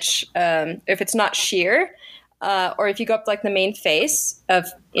multi-pitch, if it's not sheer, or if you go up like the main face of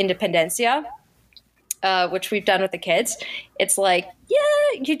Independencia, which we've done with the kids. It's like,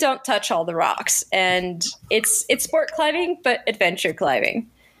 yeah, you don't touch all the rocks, and it's sport climbing, but adventure climbing.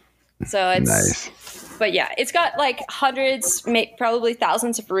 So it's Nice. But yeah, it's got like hundreds, probably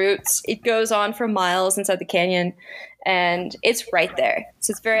thousands of routes. It goes on for miles inside the canyon, and it's right there.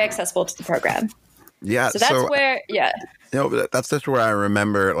 So it's very accessible to the program. Yeah. So that's where, yeah. But that's just where I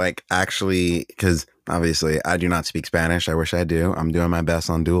remember, like, actually, because obviously I do not speak Spanish. I wish I do. I'm doing my best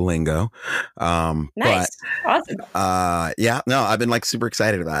on Duolingo. Nice. Awesome. Yeah, no, I've been like super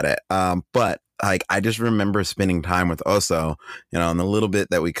excited about it. But like, I just remember spending time with Oso, and the little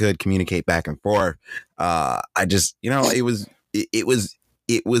bit that we could communicate back and forth. I just, it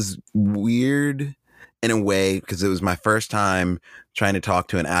was weird in a way, because it was my first time trying to talk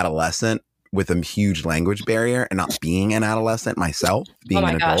to an adolescent with a huge language barrier, and not being an adolescent myself, being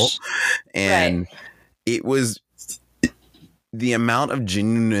an adult. And it was the amount of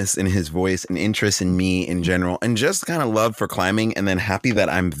genuineness in his voice and interest in me in general, and just kind of love for climbing, and then happy that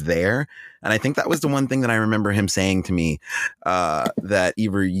I'm there. And I think that was the one thing that I remember him saying to me, that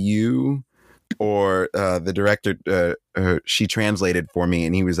either you or the director, she translated for me,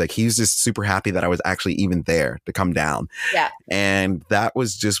 and he was just super happy that I was actually even there to come down. Yeah. And that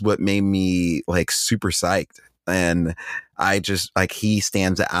was just what made me like super psyched. And I just like, he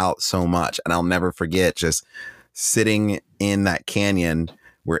stands out so much, and I'll never forget just sitting in that canyon.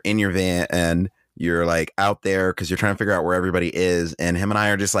 We're in your van and you're like out there because you're trying to figure out where everybody is, and him and I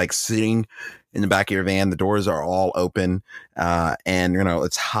are just like sitting in the back of your van. The doors are all open, and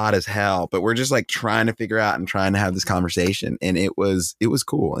it's hot as hell, but we're just like trying to figure out and trying to have this conversation. And it was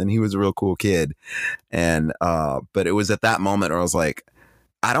cool, and he was a real cool kid. And but it was at that moment where I was like,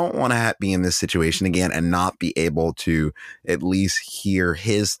 I don't want to be in this situation again and not be able to at least hear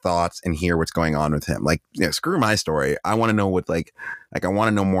his thoughts and hear what's going on with him. Like, screw my story. I want to know what I want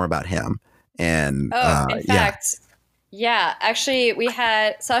to know more about him. And in fact, yeah, actually, we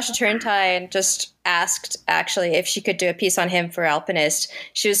had Sasha Turrentine just asked actually if she could do a piece on him for Alpinist.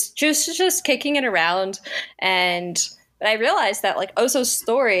 She was just kicking it around, but I realized that like Oso's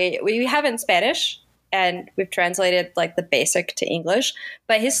story we have in Spanish, and we've translated like the basic to English,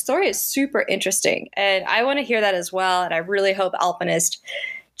 but his story is super interesting, and I want to hear that as well. And I really hope Alpinist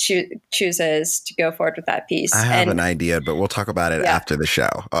chooses to go forward with that piece. I have an idea, but we'll talk about it after the show.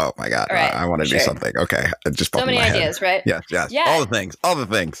 Oh my God. Right, I want to do something. Okay. It just popped so many in my ideas, head. right? Yes. Yeah. All the things. Oh,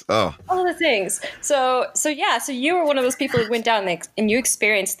 all the things. So you were one of those people who went down and you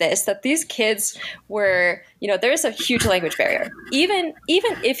experienced this, that these kids were, there's a huge language barrier. Even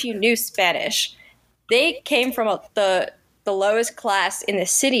if you knew Spanish, they came from the lowest class in the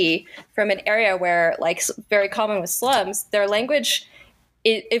city, from an area where like very common with slums, their language,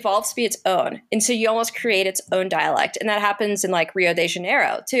 it evolves to be its own. And so you almost create its own dialect. And that happens in like Rio de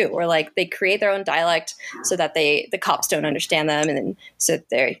Janeiro too, where like they create their own dialect so that the cops don't understand them. And then so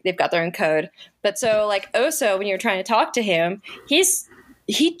they've got their own code. But so like Oso, when you're trying to talk to him,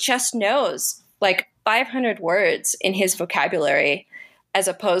 he just knows like 500 words in his vocabulary, as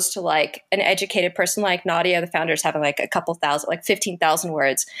opposed to like an educated person like Nadia, the founders, having like a couple thousand, like 15,000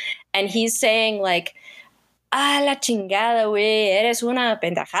 words. And he's saying like, la chingada, güey, eres una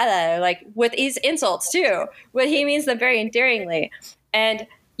pendejada, like with these insults too, but he means them very endearingly. And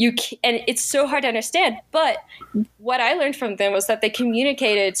it's so hard to understand. But what I learned from them was that they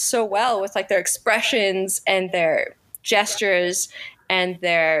communicated so well with like their expressions and their gestures and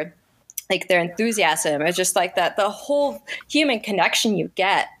their enthusiasm. It's just like that, the whole human connection you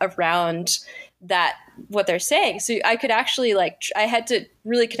get around that, what they're saying. So I could actually I had to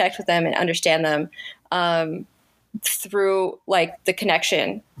really connect with them and understand them through like the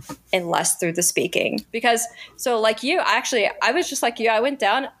connection and less through the speaking. Because so like you, actually, I was just like you. I went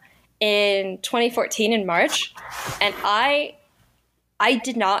down in 2014 in March, and I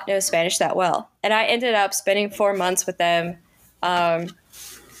did not know Spanish that well. And I ended up spending 4 months with them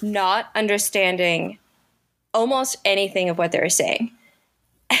not understanding almost anything of what they were saying.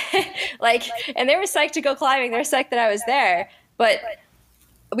 Like, and they were psyched to go climbing. They were psyched that I was there. But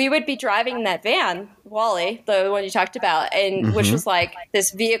we would be driving in that van, Wally, the one you talked about, and which was like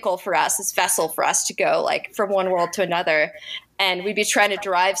this vehicle for us, this vessel for us to go like from one world to another. And we'd be trying to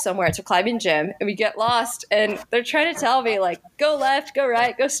drive somewhere to a climbing gym, and we get lost. And they're trying to tell me like, go left, go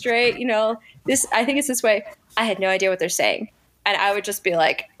right, go straight. You know, this, I think it's this way. I had no idea what they're saying. And I would just be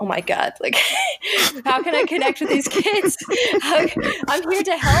like, oh my God, like, how can I connect with these kids? I'm here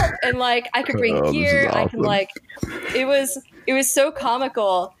to help. And like, I could bring gear. Awesome. I can like, it was so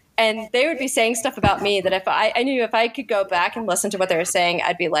comical. And they would be saying stuff about me that if I knew if I could go back and listen to what they were saying,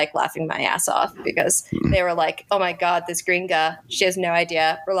 I'd be like laughing my ass off, because they were like, oh my God, this gringa, she has no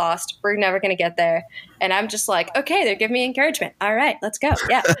idea. We're lost. We're never going to get there. And I'm just like, okay, they're giving me encouragement. All right, let's go.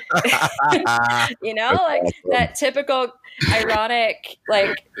 Yeah. You know, like that typical ironic,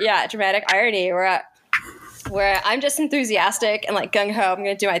 like, yeah, dramatic irony where I'm just enthusiastic and like gung ho, I'm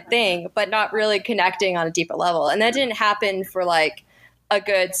going to do my thing, but not really connecting on a deeper level. And that didn't happen for like a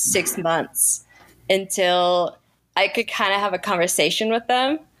good 6 months until I could kind of have a conversation with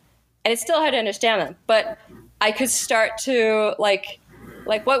them. And it's still hard to understand them, but I could start to like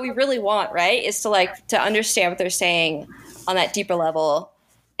what we really want, right, is to like to understand what they're saying on that deeper level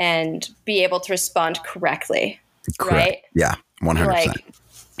and be able to respond correctly. Correct. Right? Yeah, 100%. Like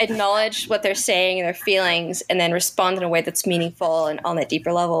acknowledge what they're saying and their feelings, and then respond in a way that's meaningful and on that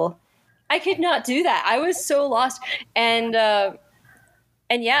deeper level. I could not do that. I was so lost.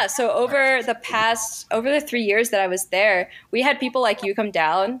 And yeah, so over the 3 years that I was there, we had people like you come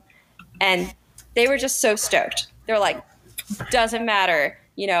down, and they were just so stoked. They're like, doesn't matter.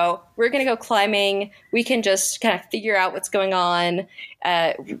 You know, we're going to go climbing. We can just kind of figure out what's going on.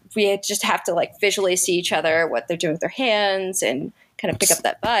 We just have to like visually see each other, what they're doing with their hands, and kind of pick up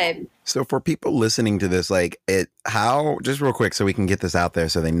that vibe. So for people listening to this, like how, just real quick, so we can get this out there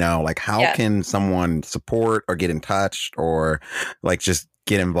so they know, like how can someone support or get in touch or like just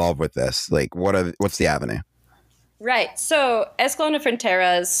get involved with this? Like what's the avenue? Right. So Escalon de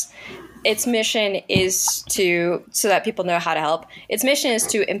Fronteras, its mission is so that people know how to help. Its mission is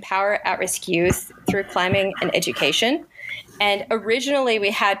to empower at-risk youth through climbing and education. And originally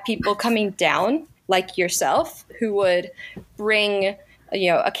we had people coming down like yourself who would bring,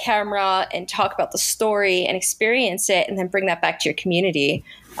 you know, a camera and talk about the story and experience it, and then bring that back to your community.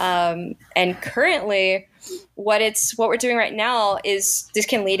 And currently what we're doing right now is, this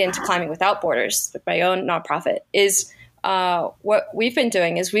can lead into Climbing Without Borders, my own nonprofit, is what we've been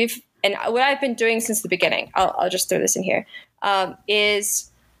doing is and what I've been doing since the beginning, I'll just throw this in here,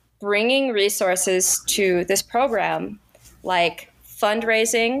 is bringing resources to this program, like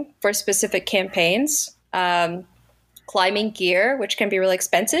fundraising for specific campaigns, climbing gear, which can be really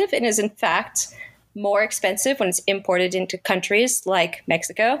expensive and is in fact more expensive when it's imported into countries like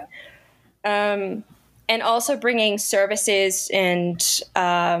Mexico, and also bringing services and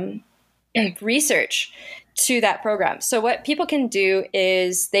research to that program. So what people can do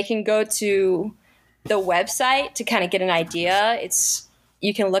is they can go to the website to kind of get an idea.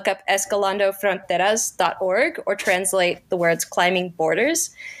 You can look up escalondofronteras.org or translate the words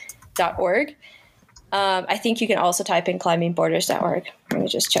climbingborders.org. I think you can also type in climbingborders.org. Let me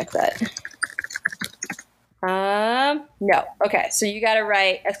just check that. No. Okay. So you got to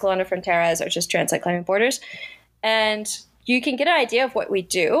write Escalon de Fronteras or just translate Climbing Borders. And you can get an idea of what we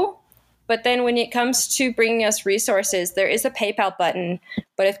do. But then when it comes to bringing us resources, there is a PayPal button.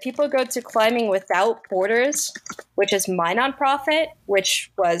 But if people go to Climbing Without Borders, which is my nonprofit, which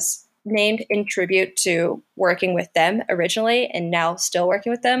was named in tribute to working with them originally and now still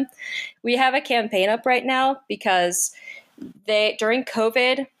working with them, we have a campaign up right now because during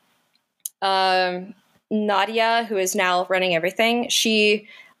COVID, Nadia, who is now running everything, she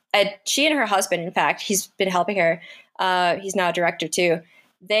and her husband, in fact, he's been helping her. He's now a director too.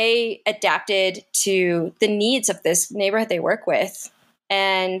 They adapted to the needs of this neighborhood they work with.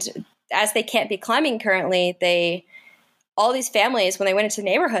 And as they can't be climbing currently, all these families, when they went into the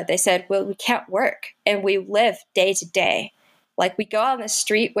neighborhood, they said, well, we can't work and we live day to day. Like we go out on the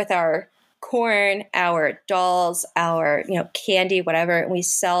street with our corn, our dolls, our, candy, whatever, and we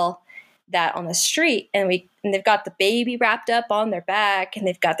sell that on the street. And they've got the baby wrapped up on their back, and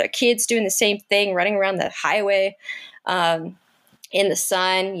they've got their kids doing the same thing, running around the highway, in the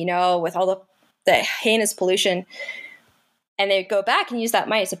sun, with all the heinous pollution. And they go back and use that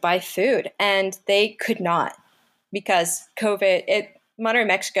money to buy food. And they could not, because COVID, Monterrey,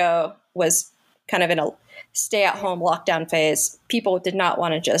 Mexico was kind of in a stay-at-home lockdown phase. People did not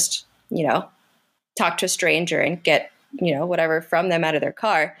want to just, talk to a stranger and get whatever from them out of their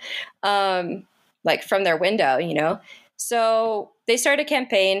car, like from their window. So they started a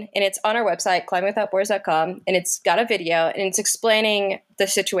campaign, and it's on our website, climbingwithoutborders.com, and it's got a video, and it's explaining the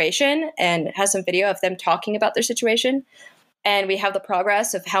situation and has some video of them talking about their situation. And we have the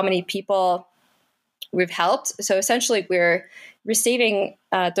progress of how many people we've helped. So essentially, we're receiving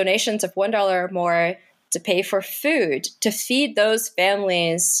donations of $1 or more to pay for food, to feed those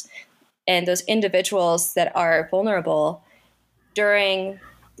families and those individuals that are vulnerable during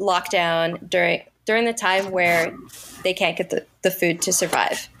lockdown, during the time where they can't get the food to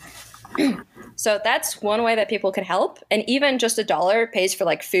survive. So that's one way that people can help. And even just $1 pays for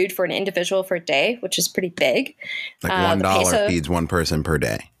like food for an individual for a day, which is pretty big. Like $1 feeds one person per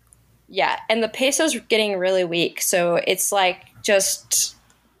day. Yeah. And the peso's getting really weak. So it's like just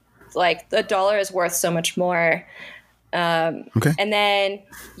like $1 is worth so much more. Okay. And then,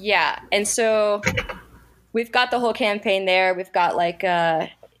 and so we've got the whole campaign there. We've got like,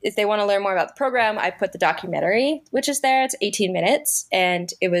 if they want to learn more about the program, I put the documentary, which is there. It's 18 minutes,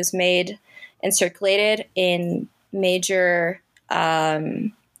 and it was made and circulated in major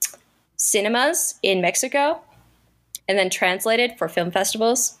cinemas in Mexico, and then translated for film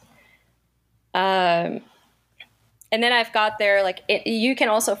festivals. And then I've got there, like, you can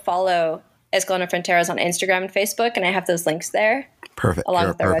also follow Escalona Fronteras on Instagram and Facebook, and I have those links there. Perfect. Along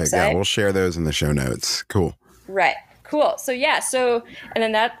with their website. Yeah, we'll share those in the show notes. Cool. Right. Cool. So, and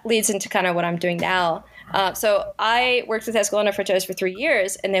then that leads into kind of what I'm doing now. So I worked with Escalona Fronteras for 3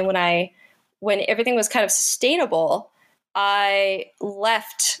 years, and then when everything was kind of sustainable, I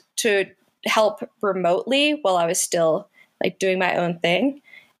left to help remotely while I was still like doing my own thing,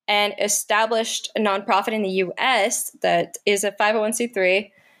 and established a nonprofit in the US that is a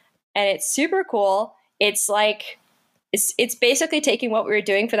 501c3, and it's super cool. It's like it's basically taking what we were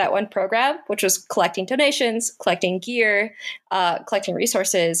doing for that one program, which was collecting donations, collecting gear, collecting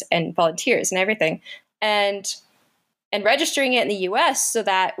resources and volunteers and everything, and registering it in the US so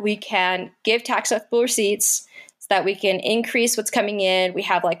that we can give tax-deductible receipts, so that we can increase what's coming in. We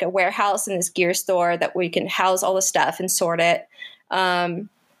have like a warehouse in this gear store that we can house all the stuff and sort it. And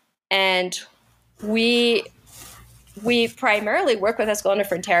we primarily work with Escalona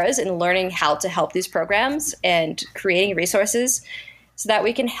Fronteras in learning how to help these programs and creating resources so that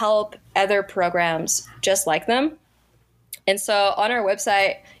we can help other programs just like them. And so on our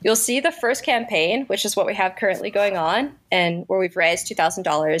website, you'll see the first campaign, which is what we have currently going on, and where we've raised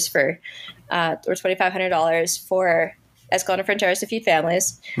 $2,000 for, or $2,500 for Escalona Fronteras to feed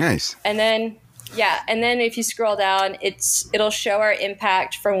families. Nice. And then, if you scroll down, it'll show our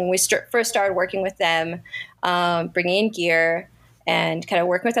impact from when we first started working with them, bringing in gear and kind of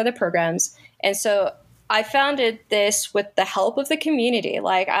working with other programs. And so I founded this with the help of the community.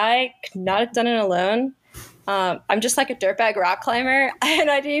 Like, I could not have done it alone. I'm just like a dirtbag rock climber,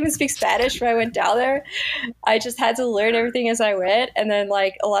 and I didn't even speak Spanish when I went down there. I just had to learn everything as I went. And then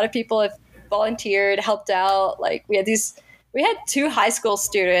like a lot of people have volunteered, helped out. Like we had 2 high school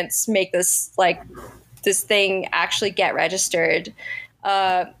students make this thing actually get registered.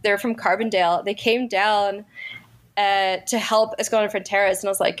 They're from Carbondale. They came down to help Escalona Fronteras, and I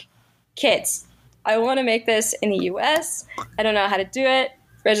was like, kids, I want to make this in the US. I don't know how to do it.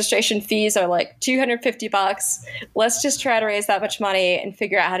 Registration fees are like $250. Let's just try to raise that much money and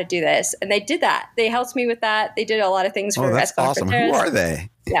figure out how to do this. And they did that. They helped me with that. They did a lot of things for that's Escalona awesome. Fronteras. Who are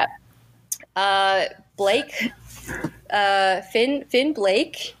they? Yeah. Blake, Flynn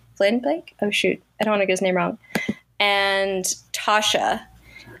Blake. Oh shoot, I don't want to get his name wrong. And Tasha.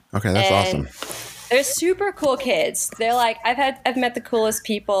 Okay, that's awesome. They're super cool kids. They're like, I've met the coolest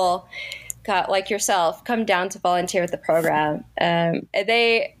people, like yourself, come down to volunteer with the program.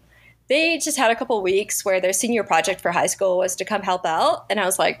 They just had a couple weeks where their senior project for high school was to come help out, and I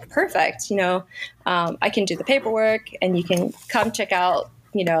was like, perfect. I can do the paperwork, and you can come check out,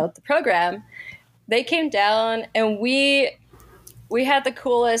 the program. They came down, and we had the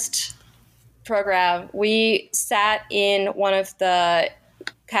coolest program. We sat in one of the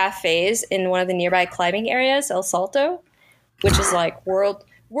cafes in one of the nearby climbing areas, El Salto, which is like world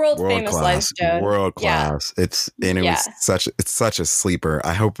famous limestone. World class. Yeah. It's such a sleeper.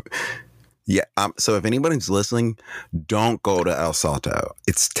 I hope. Yeah. So if anybody's listening, don't go to El Salto.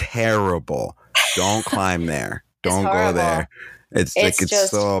 It's terrible. Don't climb there. Don't go there. It's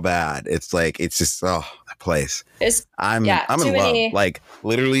just so bad. It's just that place. I'm in love. Like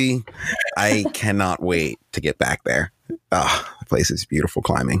literally, I cannot wait to get back there. The place is beautiful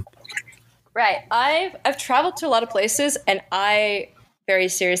climbing. Right. I've traveled to a lot of places, and I very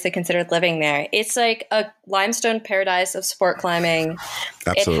seriously considered living there. It's like a limestone paradise of sport climbing.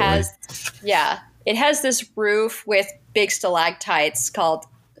 Absolutely. It has, it has this roof with big stalactites called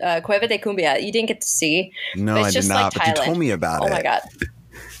Cueva de Cumbia. You didn't get to see. No, but it's I just did not. like But you Thailand. told me about Oh it. my god.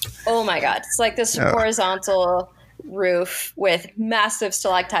 Oh my god. It's like this horizontal roof with massive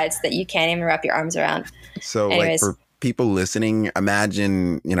stalactites that you can't even wrap your arms around. So, Anyways. like, for people listening,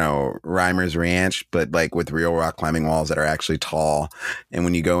 imagine, Reimer's Ranch, but like with real rock climbing walls that are actually tall. And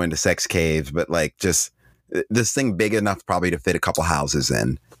when you go into sex caves, but like just this thing big enough probably to fit a couple houses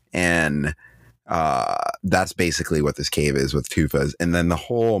in. And that's basically what this cave is with tufas. And then the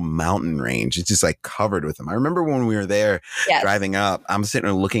whole mountain range is just like covered with them. I remember when we were there driving up, I'm sitting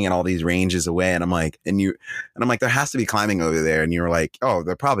there looking at all these ranges away, and I'm like, there has to be climbing over there. And you were like, oh,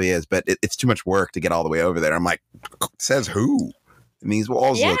 there probably is, but it's too much work to get all the way over there. I'm like, says who? And these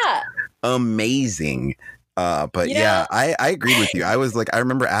walls look amazing. But I agreed with you. I was like, I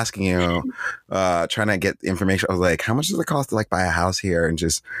remember asking you, trying to get information. I was like, how much does it cost to like buy a house here? And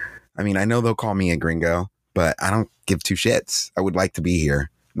just, I mean, I know they'll call me a gringo, but I don't give two shits. I would like to be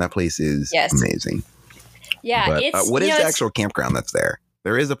here. And that place is amazing. Yeah. But what is the actual campground that's there?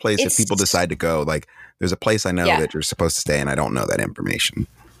 There is a place if people decide to go. Like, there's a place I know that you're supposed to stay, and I don't know that information.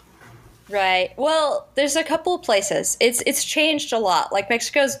 Right. Well, there's a couple of places. It's changed a lot. Like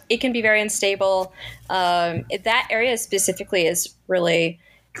it can be very unstable. That area specifically is really.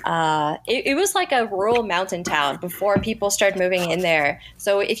 It was like a rural mountain town before people started moving in there.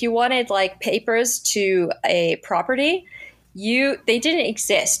 So if you wanted like papers to a property, they didn't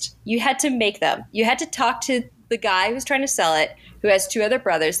exist. You had to make them. You had to talk to the guy who's trying to sell it, who has two other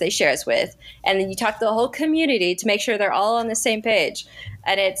brothers they shares with, and then you talk to the whole community to make sure they're all on the same page.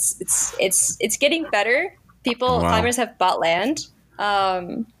 And it's getting better. Climbers have bought land.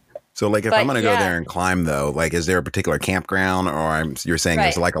 So, like, if I'm going to go there and climb, though, like, is there a particular campground, or you're saying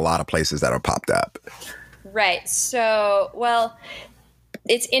there's like a lot of places that are popped up? Right. So, well,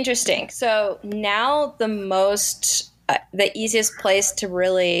 it's interesting. So now the easiest place to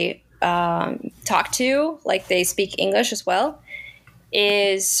really talk to, like they speak English as well,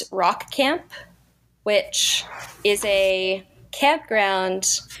 is Rock Camp, which is a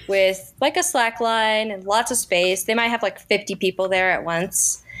campground with like a slack line and lots of space. They might have like 50 people there at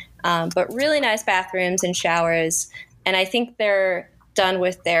once. But really nice bathrooms and showers. And I think they're done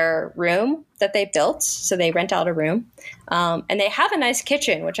with their room that they built. So they rent out a room. And they have a nice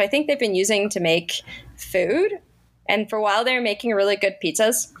kitchen, which I think they've been using to make food. And for a while, they're making really good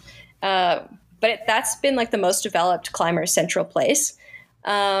pizzas. But that's been like the most developed climber central place.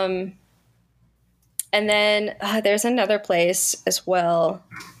 And then there's another place as well.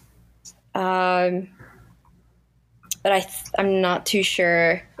 But I'm not too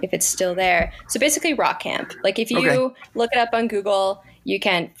sure if it's still there. So basically Rock Camp. Like if you look it up on Google, you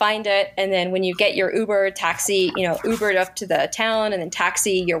can find it. And then when you get your Uber taxi, Uber it up to the town and then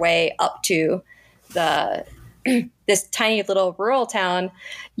taxi your way up to this tiny little rural town,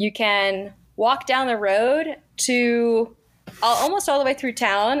 you can walk down the road to almost all the way through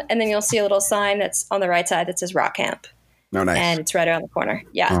town. And then you'll see a little sign that's on the right side that says Rock Camp. Oh, nice. And it's right around the corner.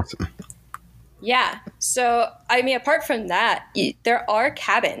 Yeah. Awesome. Yeah. So, I mean, apart from that, there are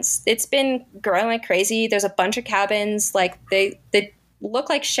cabins. It's been growing like crazy. There's a bunch of cabins. Like they look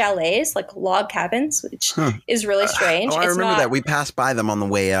like chalets, like log cabins, which is really strange. I remember that. We passed by them on the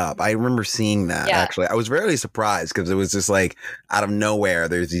way up. I remember seeing that, actually. I was really surprised because it was just like out of nowhere,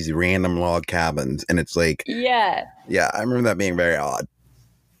 there's these random log cabins. And it's like, yeah, I remember that being very odd.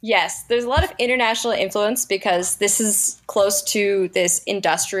 Yes, there's a lot of international influence because this is close to this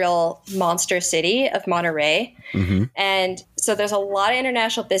industrial monster city of Monterey. Mm-hmm. And so there's a lot of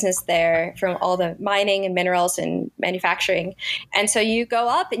international business there from all the mining and minerals and manufacturing. And so you go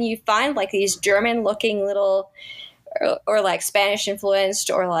up and you find like these German looking little or like Spanish influenced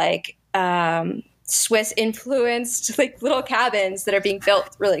or like Swiss influenced like little cabins that are being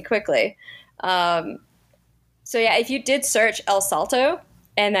built really quickly. So yeah, if you did search El Salto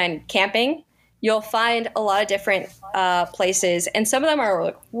and then camping, you'll find a lot of different places. And some of them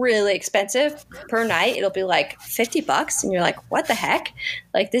are really expensive per night. It'll be like $50. And you're like, what the heck?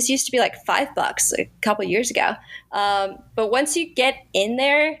 Like this used to be like $5 a couple years ago. But once you get in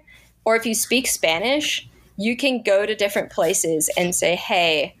there, or if you speak Spanish, you can go to different places and say,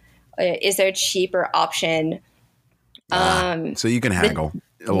 hey, is there a cheaper option? So you can haggle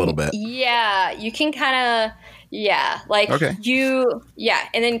a little bit. Yeah, you can kind of... Yeah, like and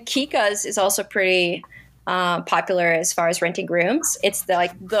then Kika's is also pretty popular as far as renting rooms. It's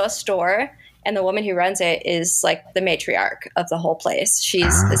the store, and the woman who runs it is like the matriarch of the whole place.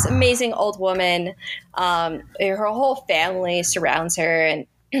 She's this amazing old woman. Her whole family surrounds her, and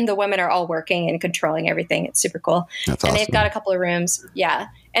the women are all working and controlling everything. It's super cool. That's and awesome. they've got a couple of rooms. Yeah.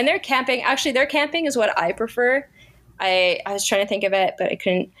 And their camping, actually their camping is what I prefer. I was trying to think of it, but I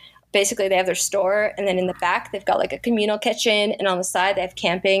couldn't. Basically, they have their store, and then in the back, they've got like a communal kitchen, and on the side, they have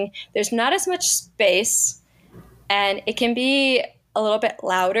camping. There's not as much space, and it can be a little bit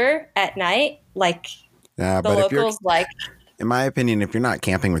louder at night. Like Yeah, the but locals like. in my opinion, if you're not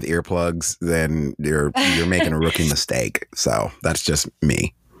camping with earplugs, then you're making a rookie mistake. So that's just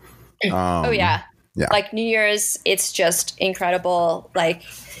me. Oh yeah. Like New Year's, it's just incredible. Like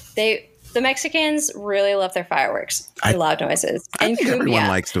the Mexicans really love their fireworks and loud noises. And I think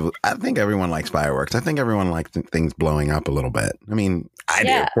everyone likes fireworks. I think everyone likes things blowing up a little bit. I mean, I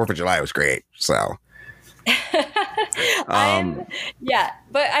do. 4th of July was great. So.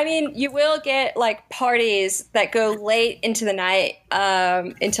 But I mean, you will get like parties that go late into the night,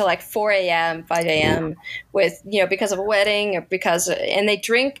 until like 4 a.m., 5 a.m. with, because of a wedding or and they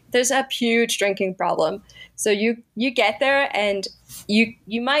drink. There's a huge drinking problem. So you get there and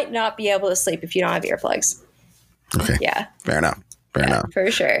you might not be able to sleep if you don't have earplugs. Okay. Yeah. Fair enough.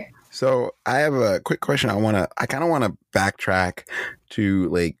 For sure. So I have a quick question. I kind of want to backtrack to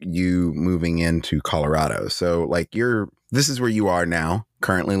like you moving into Colorado. So like this is where you are now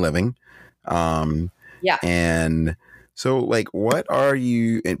currently living. Yeah. And so like, what are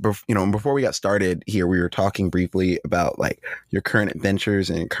you, before we got started here, we were talking briefly about like your current adventures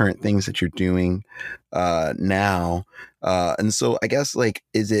and current things that you're doing now. And so I guess like,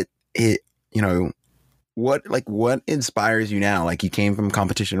 is it, what inspires you now? Like you came from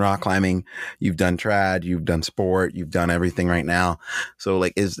competition rock climbing, you've done trad, you've done sport, you've done everything right now. So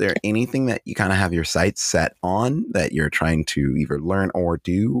like, is there anything that you kind of have your sights set on that you're trying to either learn or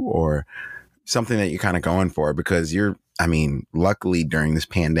do, or something that you're kind of going for? Because luckily during this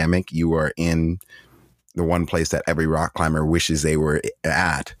pandemic, you are in the one place that every rock climber wishes they were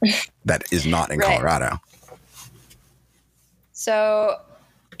at that is not in Colorado. So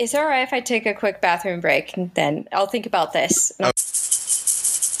is it all right if I take a quick bathroom break and then I'll think about this?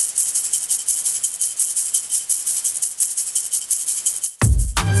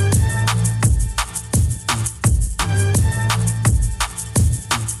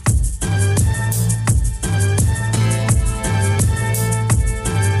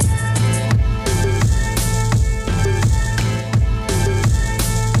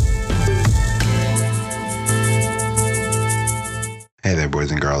 Hey there,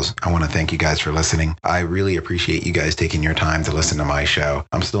 boys and girls. I want to thank you guys for listening. I really appreciate you guys taking your time to listen to my show.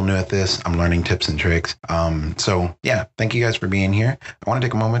 I'm still new at this. I'm learning tips and tricks. So yeah, thank you guys for being here. I want to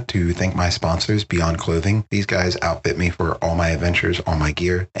take a moment to thank my sponsors, Beyond Clothing. These guys outfit me for all my adventures, all my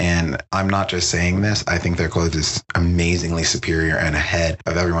gear. And I'm not just saying this. I think their clothes is amazingly superior and ahead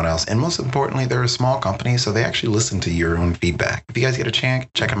of everyone else. And most importantly, they're a small company, so they actually listen to your own feedback. If you guys get a chance,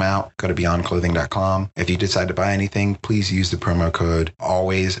 check them out. Go to beyondclothing.com. If you decide to buy anything, please use the promo code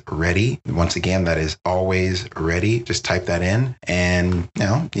always ready. Once again, that is always ready. Just type that in and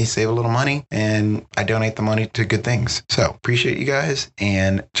you save a little money, and I donate the money to good things. So appreciate you guys,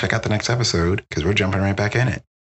 and check out the next episode because we're jumping right back in it.